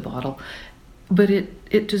lovely bottle. But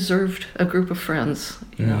it deserved a group of friends,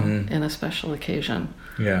 in a special occasion.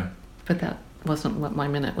 Yeah. But that wasn't what my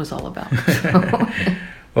minute was all about.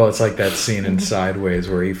 Well, it's like that scene in Sideways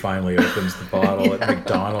where he finally opens the bottle at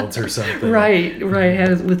McDonald's or something. Right.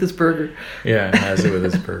 Has it with his burger. Yeah, has it with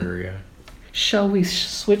his burger, yeah. Shall we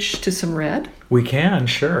switch to some red? We can,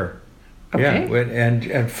 sure. Okay. Yeah,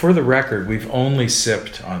 and for the record, we've only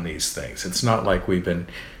sipped on these things. It's not like we've been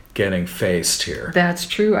getting faced here. That's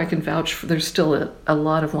true. I can vouch for. There's still a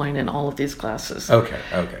lot of wine in all of these glasses. Okay.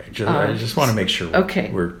 I just want to make sure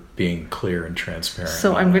we're being clear and transparent.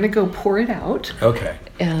 So I'm going to go pour it out. Okay.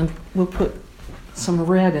 And we'll put some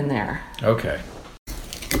red in there. Okay.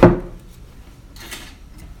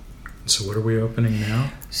 So what are we opening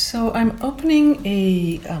now? So I'm opening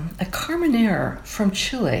a Carmenere from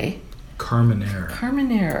Chile.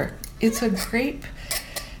 Carmenere. It's a grape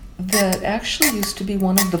that actually used to be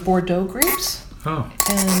one of the Bordeaux grapes. Oh.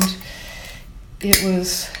 And it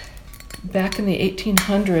was back in the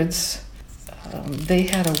 1800s. They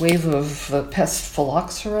had a wave of pest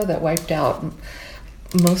phylloxera that wiped out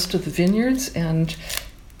most of the vineyards, and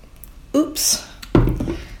oops.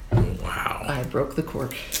 Wow. I broke the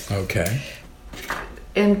cork. Okay.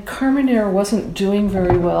 And Carmenere wasn't doing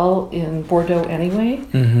very well in Bordeaux anyway,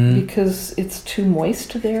 because it's too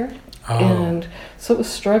moist there. Oh. And so it was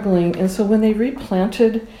struggling. And so when they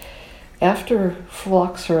replanted after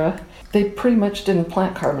phylloxera, they pretty much didn't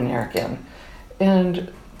plant Carmenere again.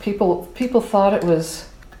 And people thought it was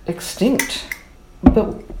extinct.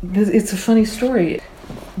 But it's a funny story.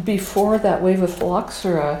 Before that wave of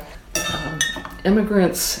phylloxera,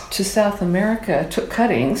 immigrants to South America took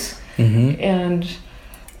cuttings and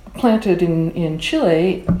planted in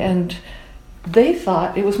Chile, and they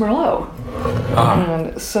thought it was Merlot.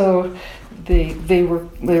 And so they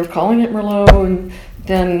were calling it Merlot, and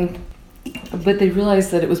then, but they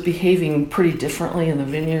realized that it was behaving pretty differently in the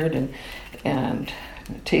vineyard, and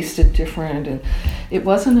it tasted different. And it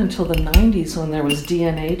wasn't until the 90s, when there was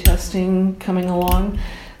DNA testing coming along,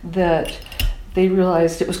 that they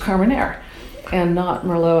realized it was Carmenere and not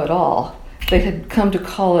Merlot at all. They had come to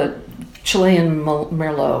call it Chilean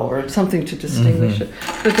Merlot or something to distinguish it.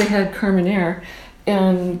 But they had Carmenere,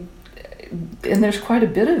 and there's quite a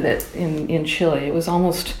bit of it in Chile. It was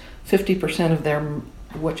almost 50% of their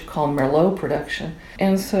what you call Merlot production.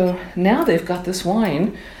 And so now they've got this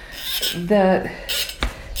wine that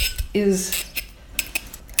is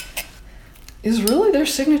really their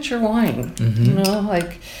signature wine. You know,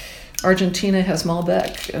 like Argentina has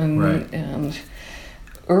Malbec and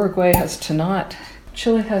Uruguay has Tannat.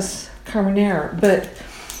 Chile has Carmenere, but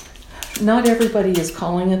not everybody is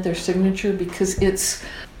calling it their signature because it's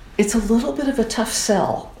a little bit of a tough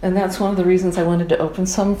sell, and that's one of the reasons I wanted to open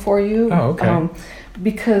some for you. Oh, okay.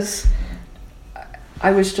 Because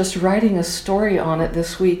I was just writing a story on it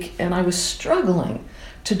this week, and I was struggling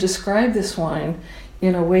to describe this wine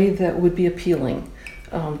in a way that would be appealing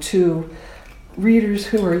to readers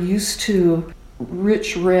who are used to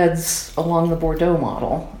rich reds along the Bordeaux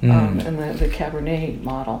model and the Cabernet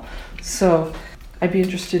model. So I'd be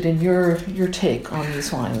interested in your take on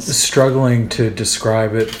these wines. Struggling to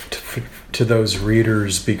describe it to those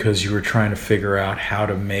readers because you were trying to figure out how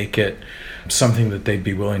to make it something that they'd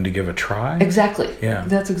be willing to give a try? Exactly. Yeah.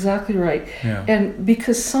 That's exactly right. Yeah. And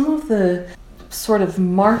because some of the sort of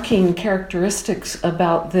marking characteristics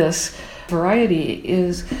about this variety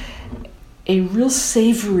is a real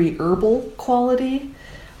savory herbal quality.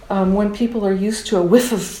 When people are used to a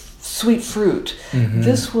whiff of sweet fruit,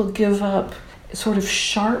 this will give up sort of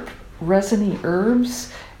sharp, resiny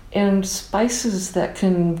herbs and spices that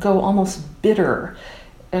can go almost bitter.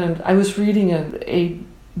 And I was reading a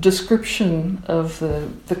description of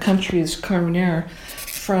the country's Carmenere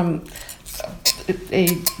from a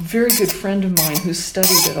very good friend of mine who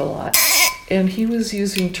studied it a lot. And he was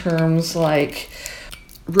using terms like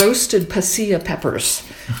roasted pasilla peppers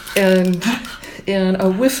and a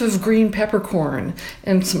whiff of green peppercorn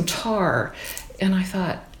and some tar. And I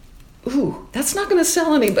thought, ooh, that's not going to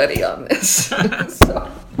sell anybody on this.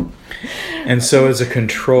 And so as a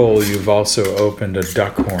control, you've also opened a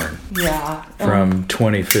Duckhorn from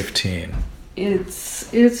 2015.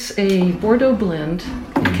 It's a Bordeaux blend.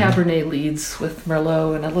 Cabernet leads with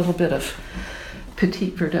Merlot and a little bit of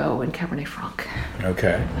Petit Verdot and Cabernet Franc.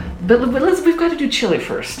 Okay. But we've got to do Chile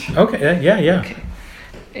first. Okay, yeah. Okay.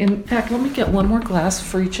 In fact, let me get one more glass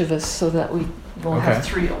for each of us so that we will have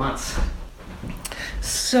three at once.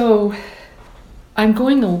 So I'm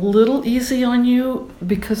going a little easy on you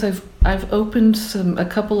because I've opened a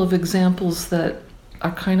couple of examples that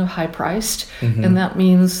are kind of high priced, and that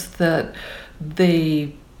means that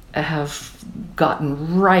they have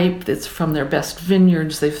gotten ripe. It's from their best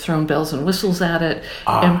vineyards. They've thrown bells and whistles at it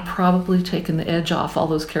and probably taken the edge off all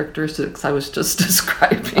those characteristics I was just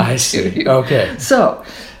describing. I see. Okay. So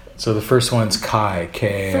the first one's Kai,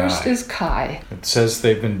 K-A-I. First is Kai. It says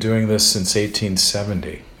they've been doing this since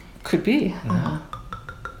 1870. Could be.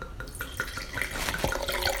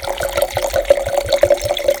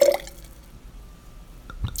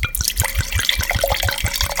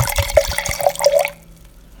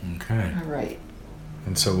 Okay. All right.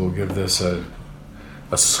 And so we'll give this a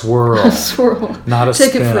swirl. A swirl. Not a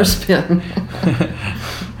spin. Take it for a spin.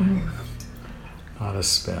 Not a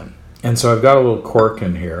spin. And so I've got a little cork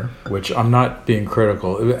in here, which I'm not being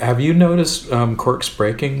critical. Have you noticed corks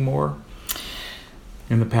breaking more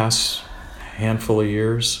in the past handful of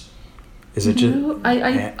years? Is it just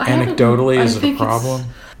anecdotally is it a problem?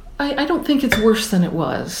 I don't think it's worse than it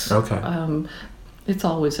was. Okay. It's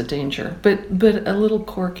always a danger, but a little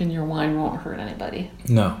cork in your wine won't hurt anybody.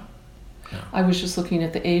 No. I was just looking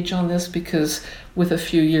at the age on this because with a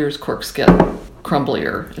few years, corks get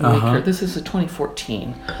crumblier and weaker. This is a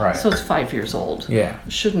 2014, right? So it's 5 years old. Yeah.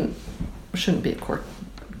 Shouldn't be a cork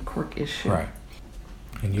issue. Right.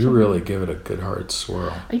 And you really give it a good hard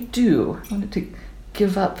swirl. I do. I want it to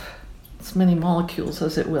give up as many molecules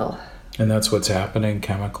as it will. And that's what's happening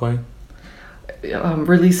chemically?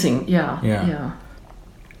 Releasing, yeah. Yeah.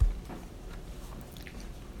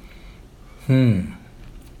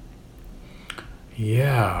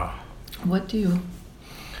 What do you...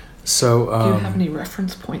 So, do you have any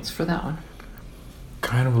reference points for that one?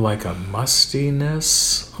 Kind of like a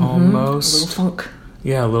mustiness, almost. A little funk.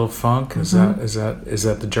 Yeah, a little funk. Is that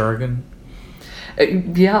the jargon?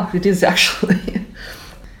 Yeah, it is actually.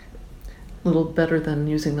 A little better than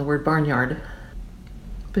using the word barnyard.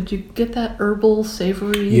 But you get that herbal,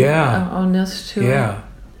 savory on-ness to it?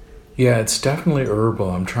 Yeah, it's definitely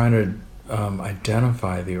herbal. I'm trying to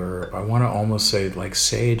identify the herb. I want to almost say like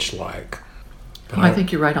sage-like. I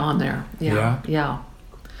think you're right on there. Yeah.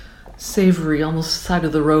 Savory, almost side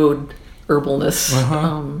of the road herbalness.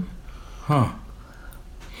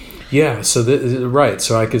 Yeah, so right.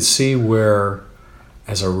 So I could see where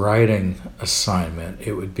as a writing assignment,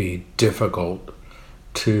 it would be difficult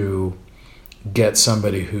to get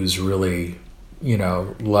somebody who's really,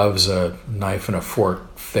 loves a knife and a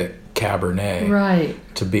fork thick Cabernet right.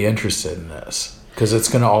 to be interested in this. Because it's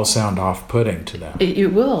going to all sound off-putting to them.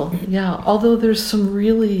 It will, yeah. Although there's some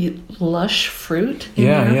really lush fruit in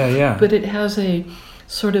there. Yeah. But it has a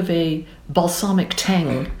sort of a balsamic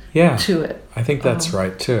tang to it. I think that's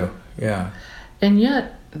right, too. Yeah. And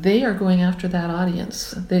yet, they are going after that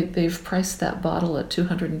audience. They've priced that bottle at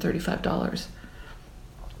 $235.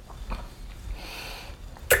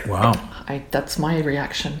 Wow. That's my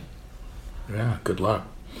reaction. Yeah, good luck.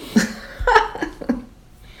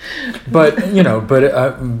 But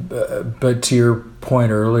but to your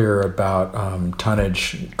point earlier about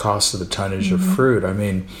cost of the tonnage of fruit, I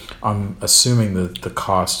mean, I'm assuming that the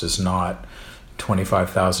cost is not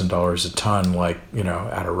 $25,000 a ton like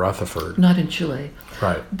at a Rutherford. Not in Chile,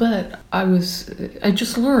 right? But I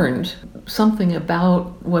just learned something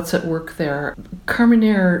about what's at work there.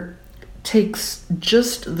 Carmenere takes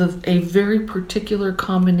just a very particular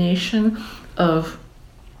combination of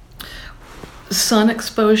sun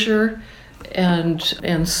exposure and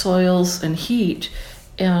soils and heat,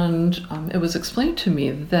 and it was explained to me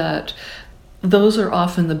that those are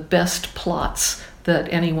often the best plots that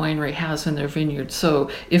any winery has in their vineyard. So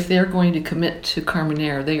if they're going to commit to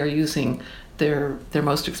Carmenere, they are using their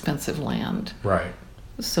most expensive land. Right.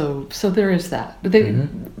 So there is that.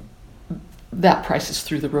 That price is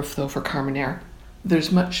through the roof though for Carmenere.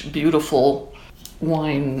 There's much beautiful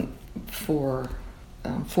wine for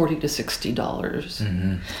 $40 to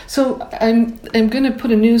 $60. So I'm going to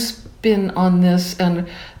put a new spin on this, and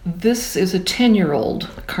this is a 10-year-old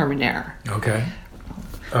Carmenere. Okay.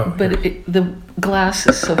 Oh, but the glass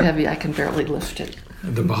is so heavy I can barely lift it.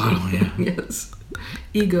 The bottle, yeah. Yes.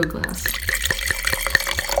 Ego glass.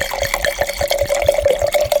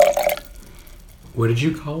 What did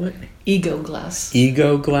you call it? Ego glass.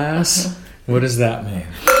 Ego glass? Uh-huh. What does that mean?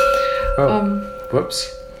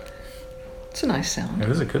 Whoops. It's a nice sound. It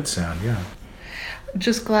is a good sound, yeah.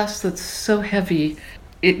 Just glass that's so heavy,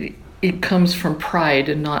 it comes from pride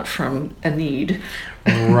and not from a need.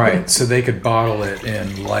 Right, so they could bottle it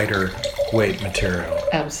in lighter weight material.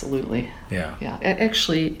 Absolutely. Yeah. Yeah.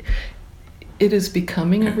 Actually, it is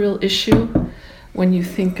becoming a real issue when you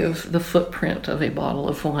think of the footprint of a bottle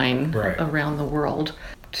of wine around the world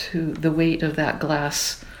to the weight of that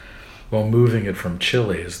glass. Well, moving it from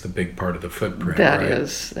Chile is the big part of the footprint, That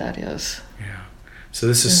is. Yeah. So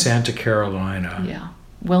this is Santa Carolina. Yeah.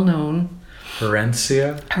 Well known.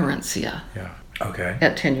 Herencia? Herencia. Yeah. Okay.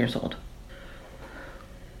 At 10 years old.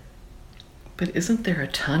 But isn't there a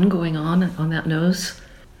ton going on that nose?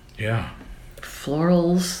 Yeah.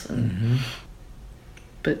 Florals,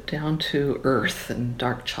 but down to earth and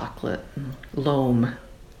dark chocolate and loam.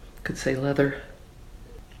 Could say leather.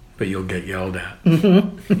 But you'll get yelled at.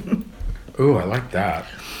 Ooh, I like that.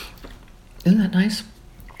 Isn't that nice?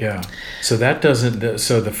 Yeah. So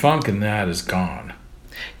the funk in that is gone.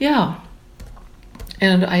 Yeah.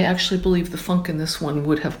 And I actually believe the funk in this one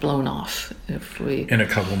would have blown off if we... In a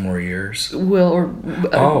couple more years? Well,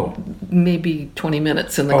 or maybe 20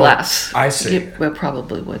 minutes in the glass. I see. It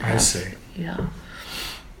probably would have. I see. Yeah.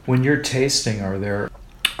 When you're tasting, are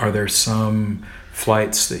there some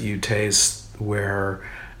flights that you taste where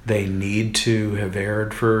they need to have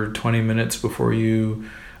aired for 20 minutes before you...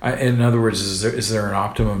 in other words, is there an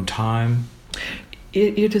optimum time?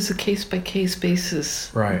 It is a case-by-case basis.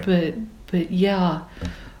 Right. But yeah,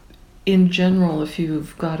 in general, if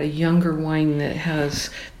you've got a younger wine that has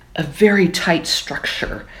a very tight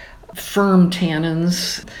structure, firm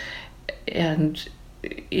tannins, and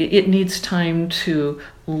it needs time to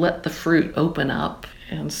let the fruit open up,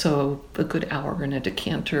 and so a good hour in a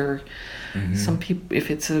decanter. Some people, if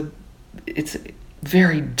it's a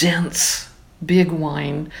very dense, big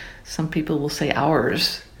wine, some people will say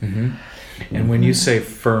hours. And when you say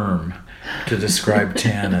firm to describe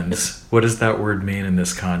tannins, what does that word mean in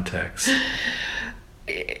this context?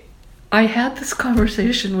 I had this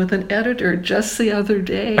conversation with an editor just the other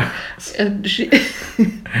day, and she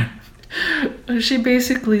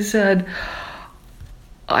basically said,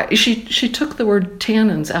 she took the word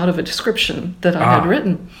tannins out of a description that I had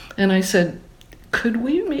written, and I said, could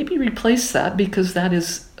we maybe replace that, because that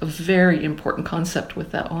is a very important concept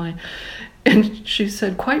with that wine. And she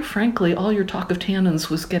said, quite frankly, all your talk of tannins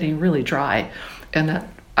was getting really dry. And that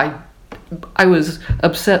I was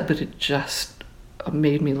upset, but it just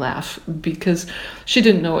made me laugh, because she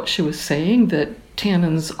didn't know what she was saying, that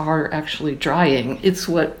tannins are actually drying. It's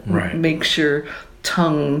what makes your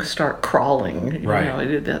tongue start crawling,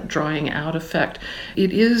 that drying out effect.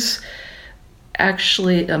 It is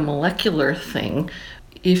actually a molecular thing.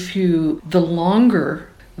 The longer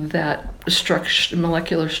that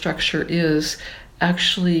molecular structure is,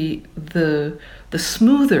 actually the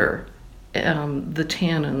smoother the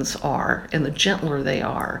tannins are, and the gentler they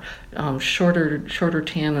are. Shorter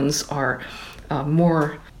tannins are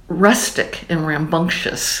more rustic and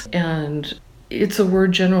rambunctious, and it's a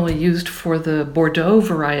word generally used for the Bordeaux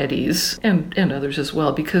varieties and others as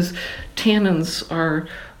well, because tannins are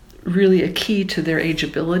really a key to their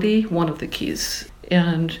ageability, one of the keys.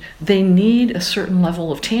 And they need a certain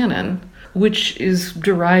level of tannin, which is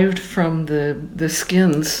derived from the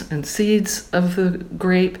skins and seeds of the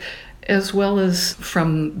grape, as well as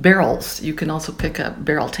from barrels. You can also pick up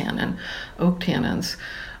barrel tannin, oak tannins.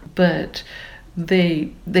 But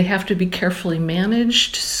they have to be carefully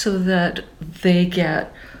managed so that they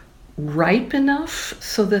get ripe enough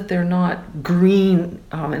so that they're not green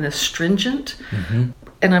and astringent. Mm-hmm.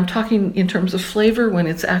 And I'm talking in terms of flavor. When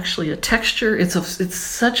it's actually a texture, it's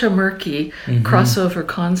such a murky crossover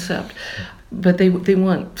concept. But they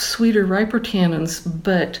want sweeter, riper tannins,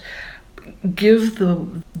 but give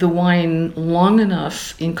the wine long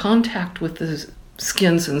enough in contact with the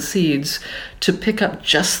skins and seeds to pick up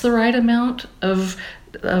just the right amount of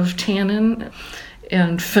tannin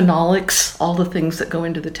and phenolics, all the things that go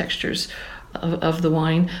into the textures of the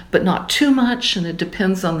wine, but not too much. And it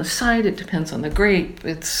depends on the site, it depends on the grape.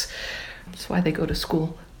 That's why they go to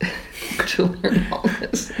school to learn all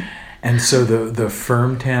this. And so the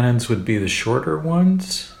firm tannins would be the shorter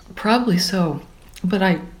ones? Probably so. But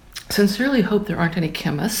I sincerely hope there aren't any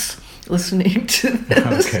chemists listening to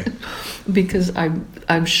this. Okay. Because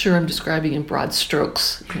I'm sure I'm describing in broad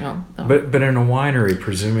strokes, you know. But in a winery,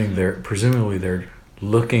 presumably they're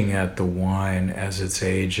looking at the wine as it's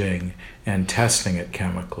aging and testing it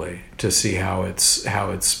chemically to see how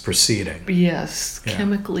it's proceeding. Yes, yeah.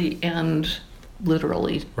 Chemically and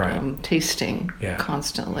literally, right. Tasting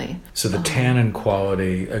constantly. So the tannin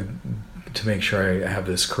quality, to make sure I have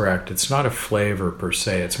this correct, it's not a flavor per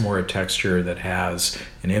se, it's more a texture that has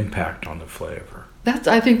an impact on the flavor.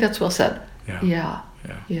 I think that's well said. Yeah.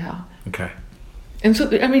 Okay. And so,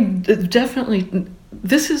 I mean, definitely,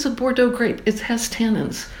 this is a Bordeaux grape. It has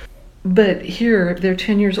tannins. But here, they're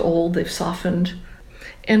 10 years old, they've softened.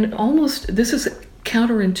 And almost, this is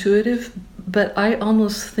counterintuitive, but I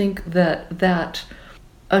almost think that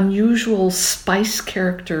unusual spice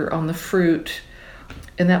character on the fruit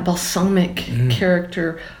and that balsamic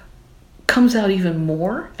character comes out even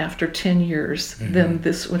more after 10 years than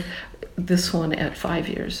this one at 5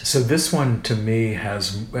 years. So this one to me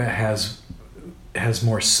has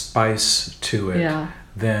more spice to it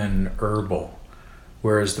than herbal,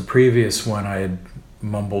 whereas the previous one I had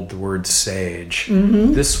mumbled the word sage.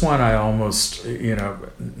 This one I almost,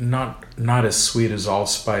 not as sweet as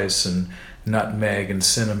allspice and nutmeg and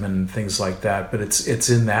cinnamon and things like that, but it's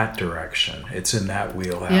in that direction. It's in that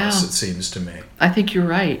wheelhouse, it seems to me. I think you're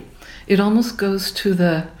right. It almost goes to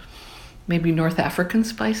the maybe North African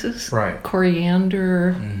spices, right?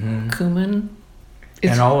 Coriander, cumin.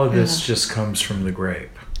 And all of this just comes from the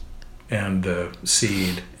grape and the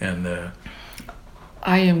seed and the...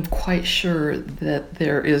 I am quite sure that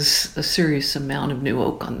there is a serious amount of new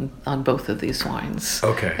oak on both of these wines.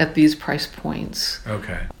 Okay. At these price points.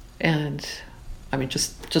 Okay. And I mean,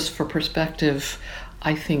 just for perspective,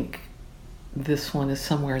 I think this one is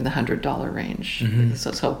somewhere in the $100 range. So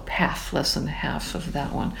less than half of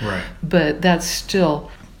that one. Right. But that's still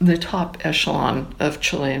the top echelon of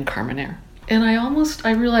Chilean Carmenere. And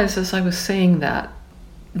I realized as I was saying that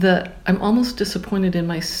I'm almost disappointed in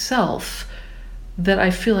myself that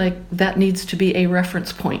I feel like that needs to be a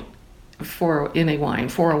reference point for a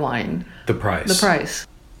wine. The price.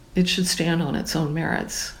 It should stand on its own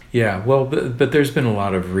merits. Yeah, well, but there's been a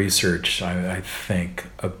lot of research, I think,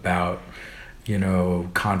 about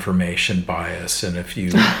confirmation bias, and if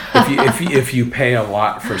you pay a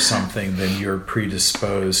lot for something, then you're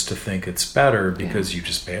predisposed to think it's better because you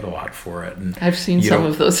just paid a lot for it. And I've seen some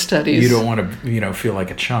of those studies. You don't want to feel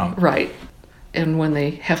like a chump, right? And when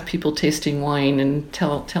they have people tasting wine and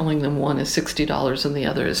telling them one is $60 and the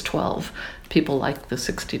other is $12, people like the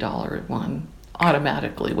 $60 one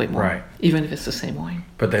automatically way more, right? Even if it's the same wine.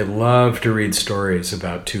 But they love to read stories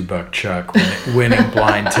about Two Buck Chuck winning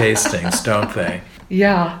blind tastings, don't they?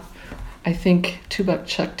 Yeah, I think Two Buck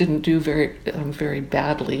Chuck didn't do very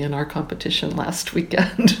badly in our competition last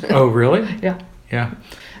weekend. Oh, really? Yeah.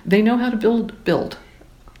 They know how to build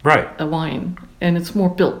right a wine, and it's more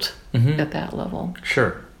built at that level.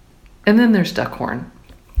 Sure. And then there's Duckhorn,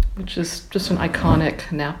 which is just an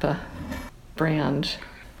iconic Napa brand.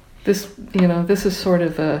 This is sort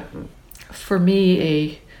of for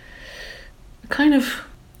me, kind of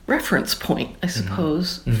reference point, I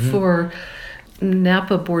suppose, for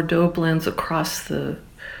Napa Bordeaux blends across the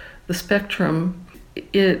spectrum.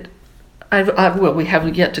 Well, we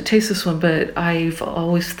haven't yet to taste this one, but I've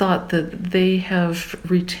always thought that they have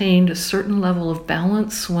retained a certain level of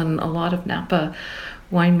balance when a lot of Napa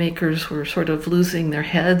winemakers were sort of losing their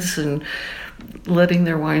heads and letting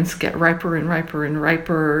their wines get riper and riper and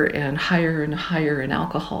riper and higher in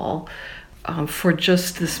alcohol, for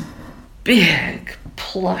just this big,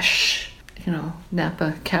 plush,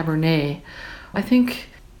 Napa Cabernet. I think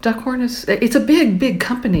Duckhorn it's a big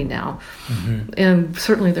company now, and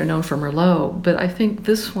certainly they're known for Merlot, but I think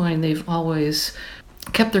this wine, they've always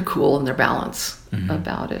kept their cool and their balance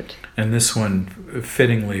about it. And this one,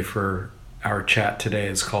 fittingly for our chat today,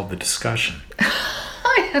 is called The Discussion.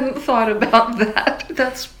 I hadn't thought about that.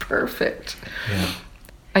 That's perfect. Yeah.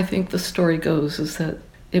 I think the story goes is that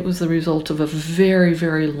it was the result of a very,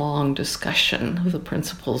 very long discussion of the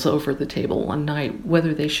principals over the table one night,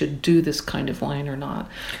 whether they should do this kind of wine or not,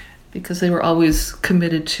 because they were always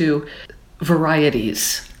committed to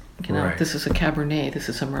varieties. Right. This is a Cabernet, this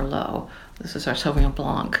is a Merlot, this is our Sauvignon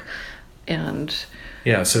Blanc. And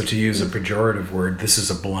yeah, so to use a pejorative word, this is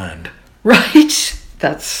a blend. Right.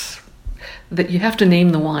 That you have to name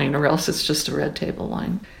the wine, or else it's just a red table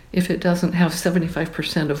wine. If it doesn't have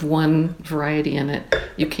 75% of one variety in it,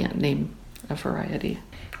 you can't name a variety.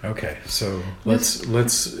 Okay, so let's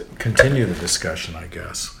continue the discussion, I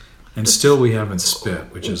guess. And still we haven't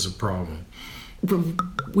spit, which is a problem.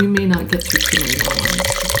 We may not get through too many more wines.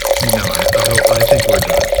 No, I think we're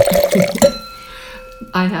done.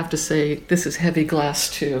 I have to say, this is heavy glass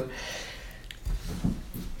too.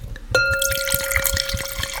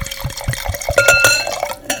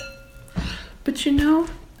 But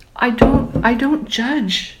I don't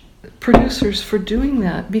judge producers for doing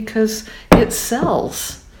that, because it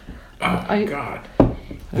sells. Oh, God.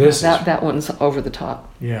 That one's over the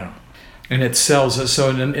top. Yeah. And it sells. So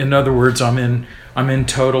in other words, I'm in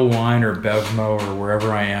Total Wine or Bevmo or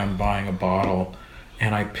wherever I am buying a bottle,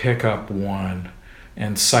 and I pick up one,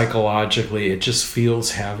 and psychologically it just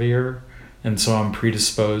feels heavier, and so I'm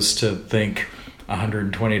predisposed to think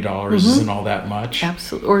 $120 isn't all that much.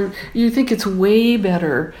 Absolutely. Or you think it's way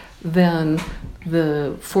better than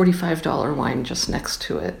the $45 wine just next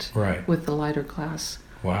to it, right, with the lighter glass.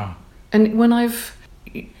 Wow. And when I've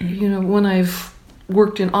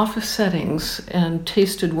worked in office settings and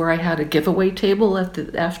tasted where I had a giveaway table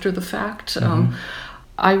after the fact,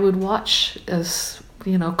 I would watch as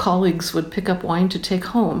colleagues would pick up wine to take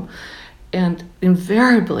home, and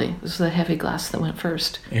invariably it was the heavy glass that went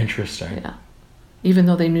first. Interesting. Yeah. Even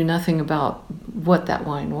though they knew nothing about what that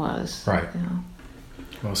wine was. Right.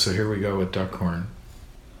 Well, so here we go with Duckhorn.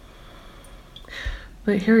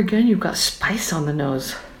 But here again, you've got spice on the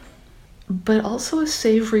nose, but also a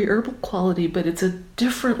savory herbal quality, but it's a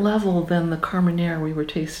different level than the Carmenere we were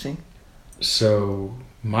tasting. So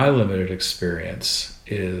my limited experience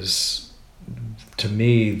is, to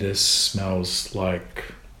me, this smells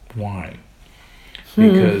like wine.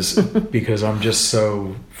 Because I'm just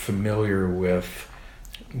so familiar with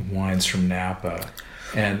wines from Napa,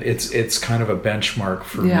 and it's kind of a benchmark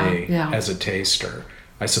for me as a taster.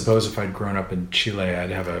 I suppose if I'd grown up in Chile,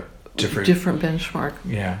 I'd have a different benchmark.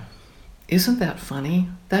 Yeah. Isn't that funny?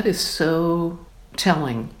 That is so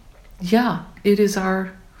telling. Yeah, it is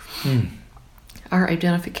our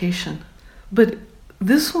identification. But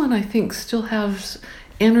this one, I think, still has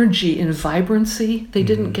energy and vibrancy. They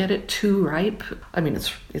didn't get it too ripe. I mean,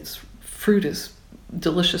 its fruit is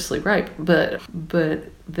deliciously ripe, but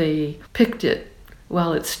they picked it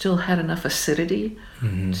while it still had enough acidity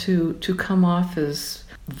to come off as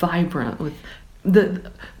vibrant. With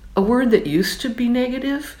a word that used to be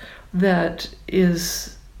negative that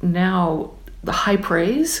is now the high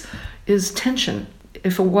praise is tension.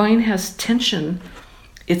 If a wine has tension,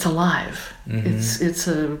 it's alive. It's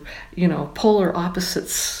a polar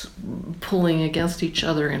opposites pulling against each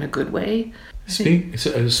other in a good way.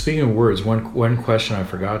 Speaking of words, one question I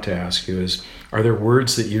forgot to ask you is: are there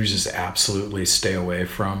words that you just absolutely stay away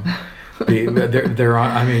from?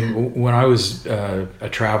 I mean, when I was a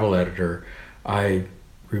travel editor, I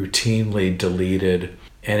routinely deleted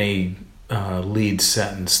any lead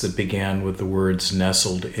sentence that began with the words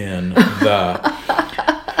 "nestled in the."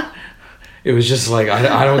 It was just like,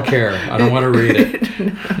 I don't care. I don't want to read it.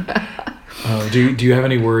 Do you have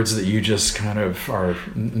any words that you just kind of are,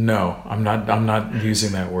 no, I'm not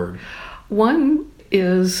using that word? One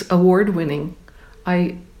is award-winning.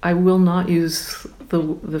 I will not use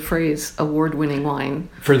the phrase award-winning wine.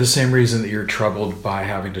 For the same reason that you're troubled by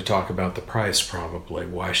having to talk about the price, probably.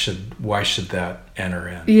 Why should that enter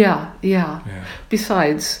in? Yeah.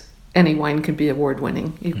 Besides, any wine can be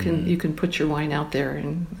award-winning. You can put your wine out there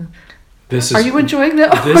and. Are you enjoying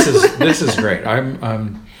that? This is great.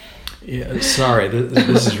 Sorry.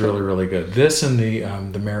 This is really, really good. This and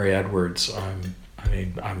the Mary Edwards.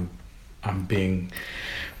 I'm being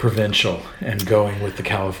provincial and going with the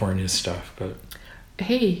California stuff, but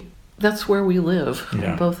hey, that's where we live,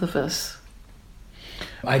 yeah. Both of us.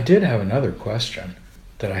 I did have another question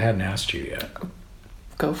that I hadn't asked you yet.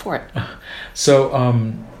 Go for it. So,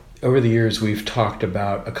 over the years, we've talked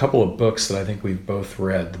about a couple of books that I think we've both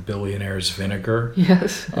read. The Billionaire's Vinegar,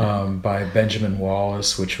 yes, by Benjamin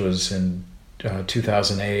Wallace, which was in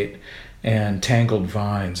 2008, and Tangled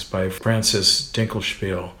Vines by Francis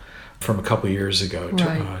Dinkelspiel from a couple years ago,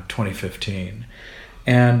 right. 2015.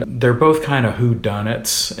 And they're both kind of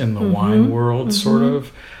whodunits in the wine world, sort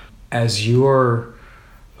of. As you're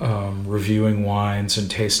reviewing wines and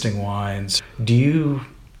tasting wines, do you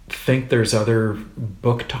think there's other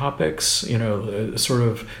book topics, sort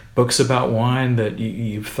of books about wine that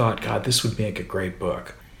you've thought, God, this would make a great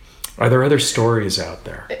book? Are there other stories out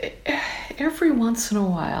there? Every once in a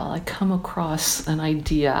while, I come across an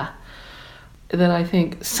idea that I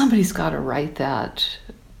think somebody's got to write that.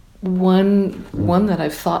 One that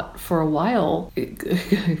I've thought for a while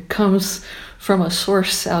comes from a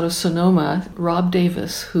source out of Sonoma, Robb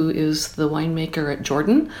Davis, who is the winemaker at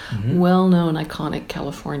Jordan, well-known, iconic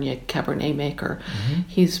California Cabernet maker.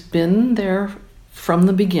 He's been there from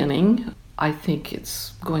the beginning. I think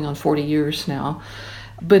it's going on 40 years now.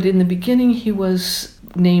 But in the beginning, he was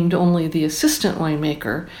named only the assistant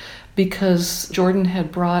winemaker because Jordan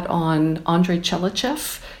had brought on Andrei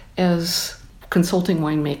Chelichev as consulting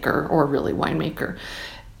winemaker, or really winemaker.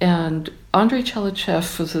 And Andrei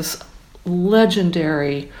Chelichev was this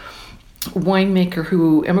legendary winemaker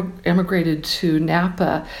who emigrated to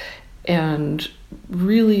Napa and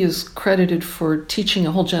really is credited for teaching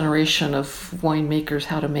a whole generation of winemakers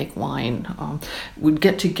how to make wine. Would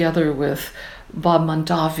get together with Bob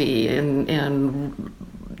Mondavi and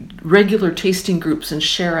regular tasting groups and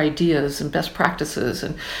share ideas and best practices,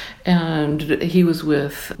 and he was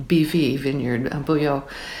with BV Vineyard Bouillot.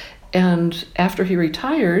 And after he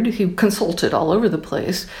retired, he consulted all over the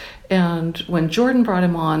place. And when Jordan brought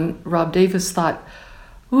him on, Robb Davis thought,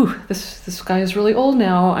 ooh, this guy is really old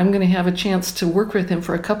now. I'm going to have a chance to work with him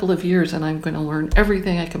for a couple of years, and I'm going to learn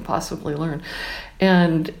everything I can possibly learn.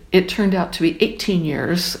 And it turned out to be 18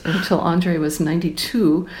 years until Andre was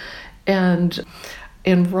 92. And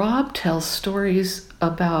Robb tells stories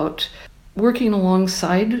about working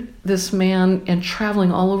alongside this man and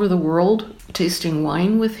traveling all over the world, tasting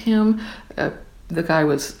wine with him. The guy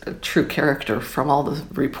was a true character from all the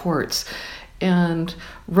reports. And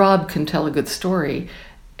Robb can tell a good story.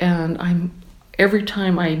 And every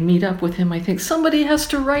time I meet up with him, I think somebody has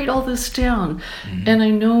to write all this down. And I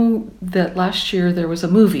know that last year there was a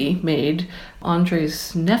movie made.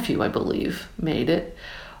 Andre's nephew, I believe, made it.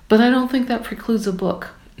 But I don't think that precludes a book.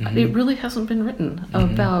 It really hasn't been written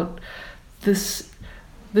about this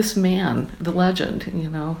man, the legend,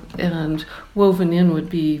 and woven in would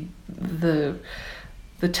be the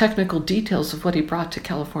technical details of what he brought to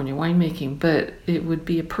California winemaking, but it would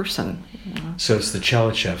be a person. So it's the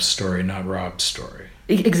Chelichev story, not Robb's story.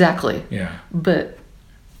 Exactly. Yeah. But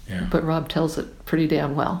Robb tells it pretty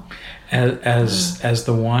damn well. As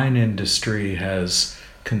the wine industry has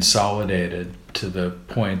consolidated to the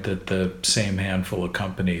point that the same handful of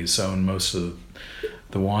companies own most of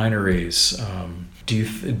the wineries,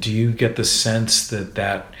 do you get the sense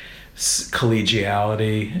that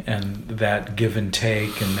collegiality and that give and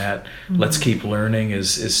take and that let's keep learning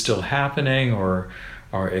is still happening, or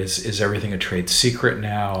is everything a trade secret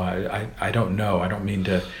now? I don't know. I don't mean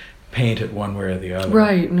to paint it one way or the other.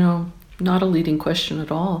 Right, no, not a leading question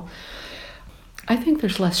at all. I think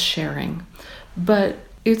there's less sharing, but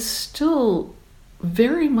it's still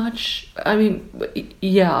very much, a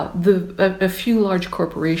few large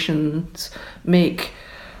corporations make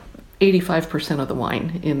 85% of the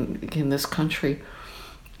wine in this country,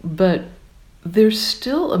 but there's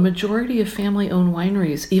still a majority of family-owned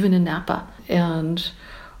wineries, even in Napa. And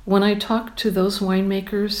when I talk to those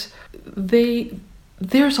winemakers,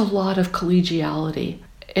 there's a lot of collegiality,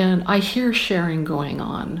 and I hear sharing going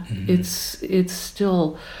on. It's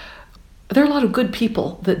still, there are a lot of good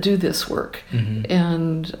people that do this work,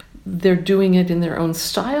 and they're doing it in their own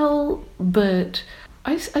style, but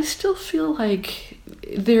I still feel like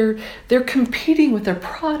they're competing with their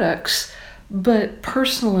products, but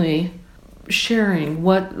personally, sharing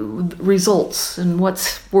what results and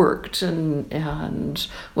what's worked and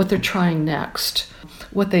what they're trying next.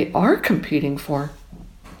 What they are competing for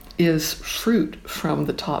is fruit from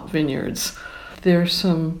the top vineyards. There's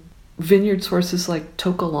some vineyard sources like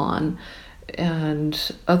Tokalon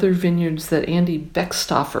and other vineyards that Andy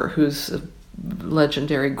Beckstoffer, who's a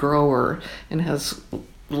legendary grower and has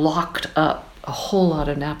locked up a whole lot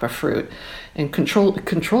of Napa fruit and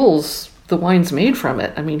controls the wines made from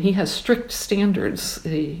it. I mean, he has strict standards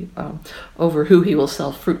over who he will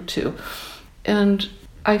sell fruit to. And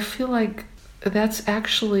I feel like that's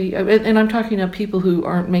actually, and I'm talking about people who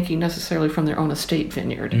aren't making necessarily from their own estate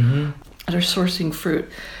vineyard, that are sourcing fruit.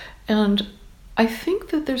 And I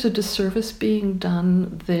think that there's a disservice being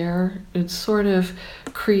done there. It sort of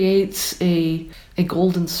creates a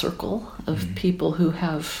golden circle of people who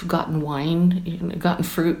have gotten gotten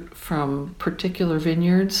fruit from particular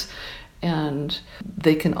vineyards, and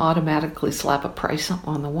they can automatically slap a price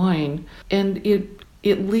on the wine. And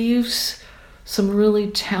it leaves some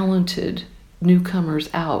really talented newcomers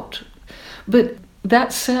out. But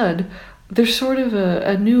that said, there's sort of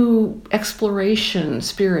a new exploration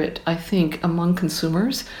spirit, I think, among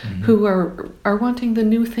consumers who are wanting the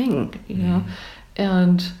new thing, you know.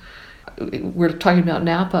 And we're talking about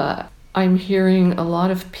Napa. I'm hearing a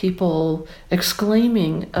lot of people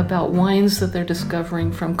exclaiming about wines that they're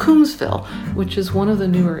discovering from Coombsville, which is one of the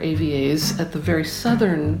newer AVAs at the very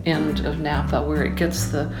southern end of Napa, where it gets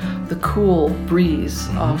the cool breeze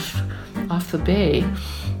off the bay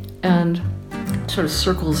and sort of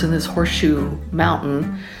circles in this horseshoe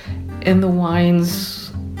mountain. And the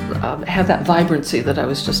wines have that vibrancy that I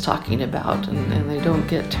was just talking about, and they don't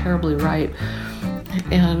get terribly ripe.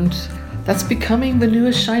 And that's becoming the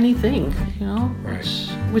newest shiny thing, you know,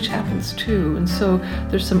 which happens too. And so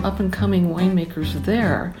there's some up and coming winemakers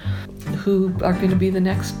there who are going to be the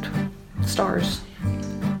next stars.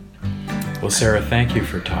 Well, Sara, thank you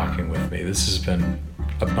for talking with me. This has been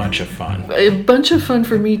a bunch of fun. A bunch of fun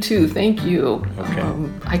for me too. Thank you. Okay.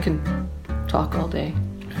 I can talk all day.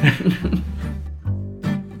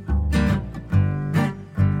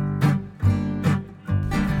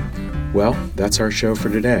 Well, that's our show for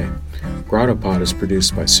today. GrottoPod is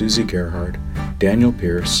produced by Susie Gerhard, Daniel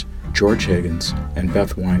Pierce, George Higgins, and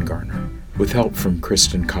Beth Weingartner, with help from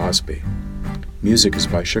Kristen Cosby. Music is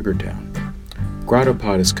by Sugartown.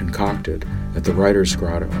 GrottoPod is concocted at the Writer's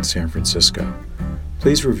Grotto in San Francisco.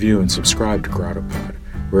 Please review and subscribe to GrottoPod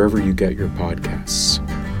wherever you get your podcasts.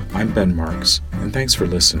 I'm Ben Marks, and thanks for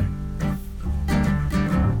listening.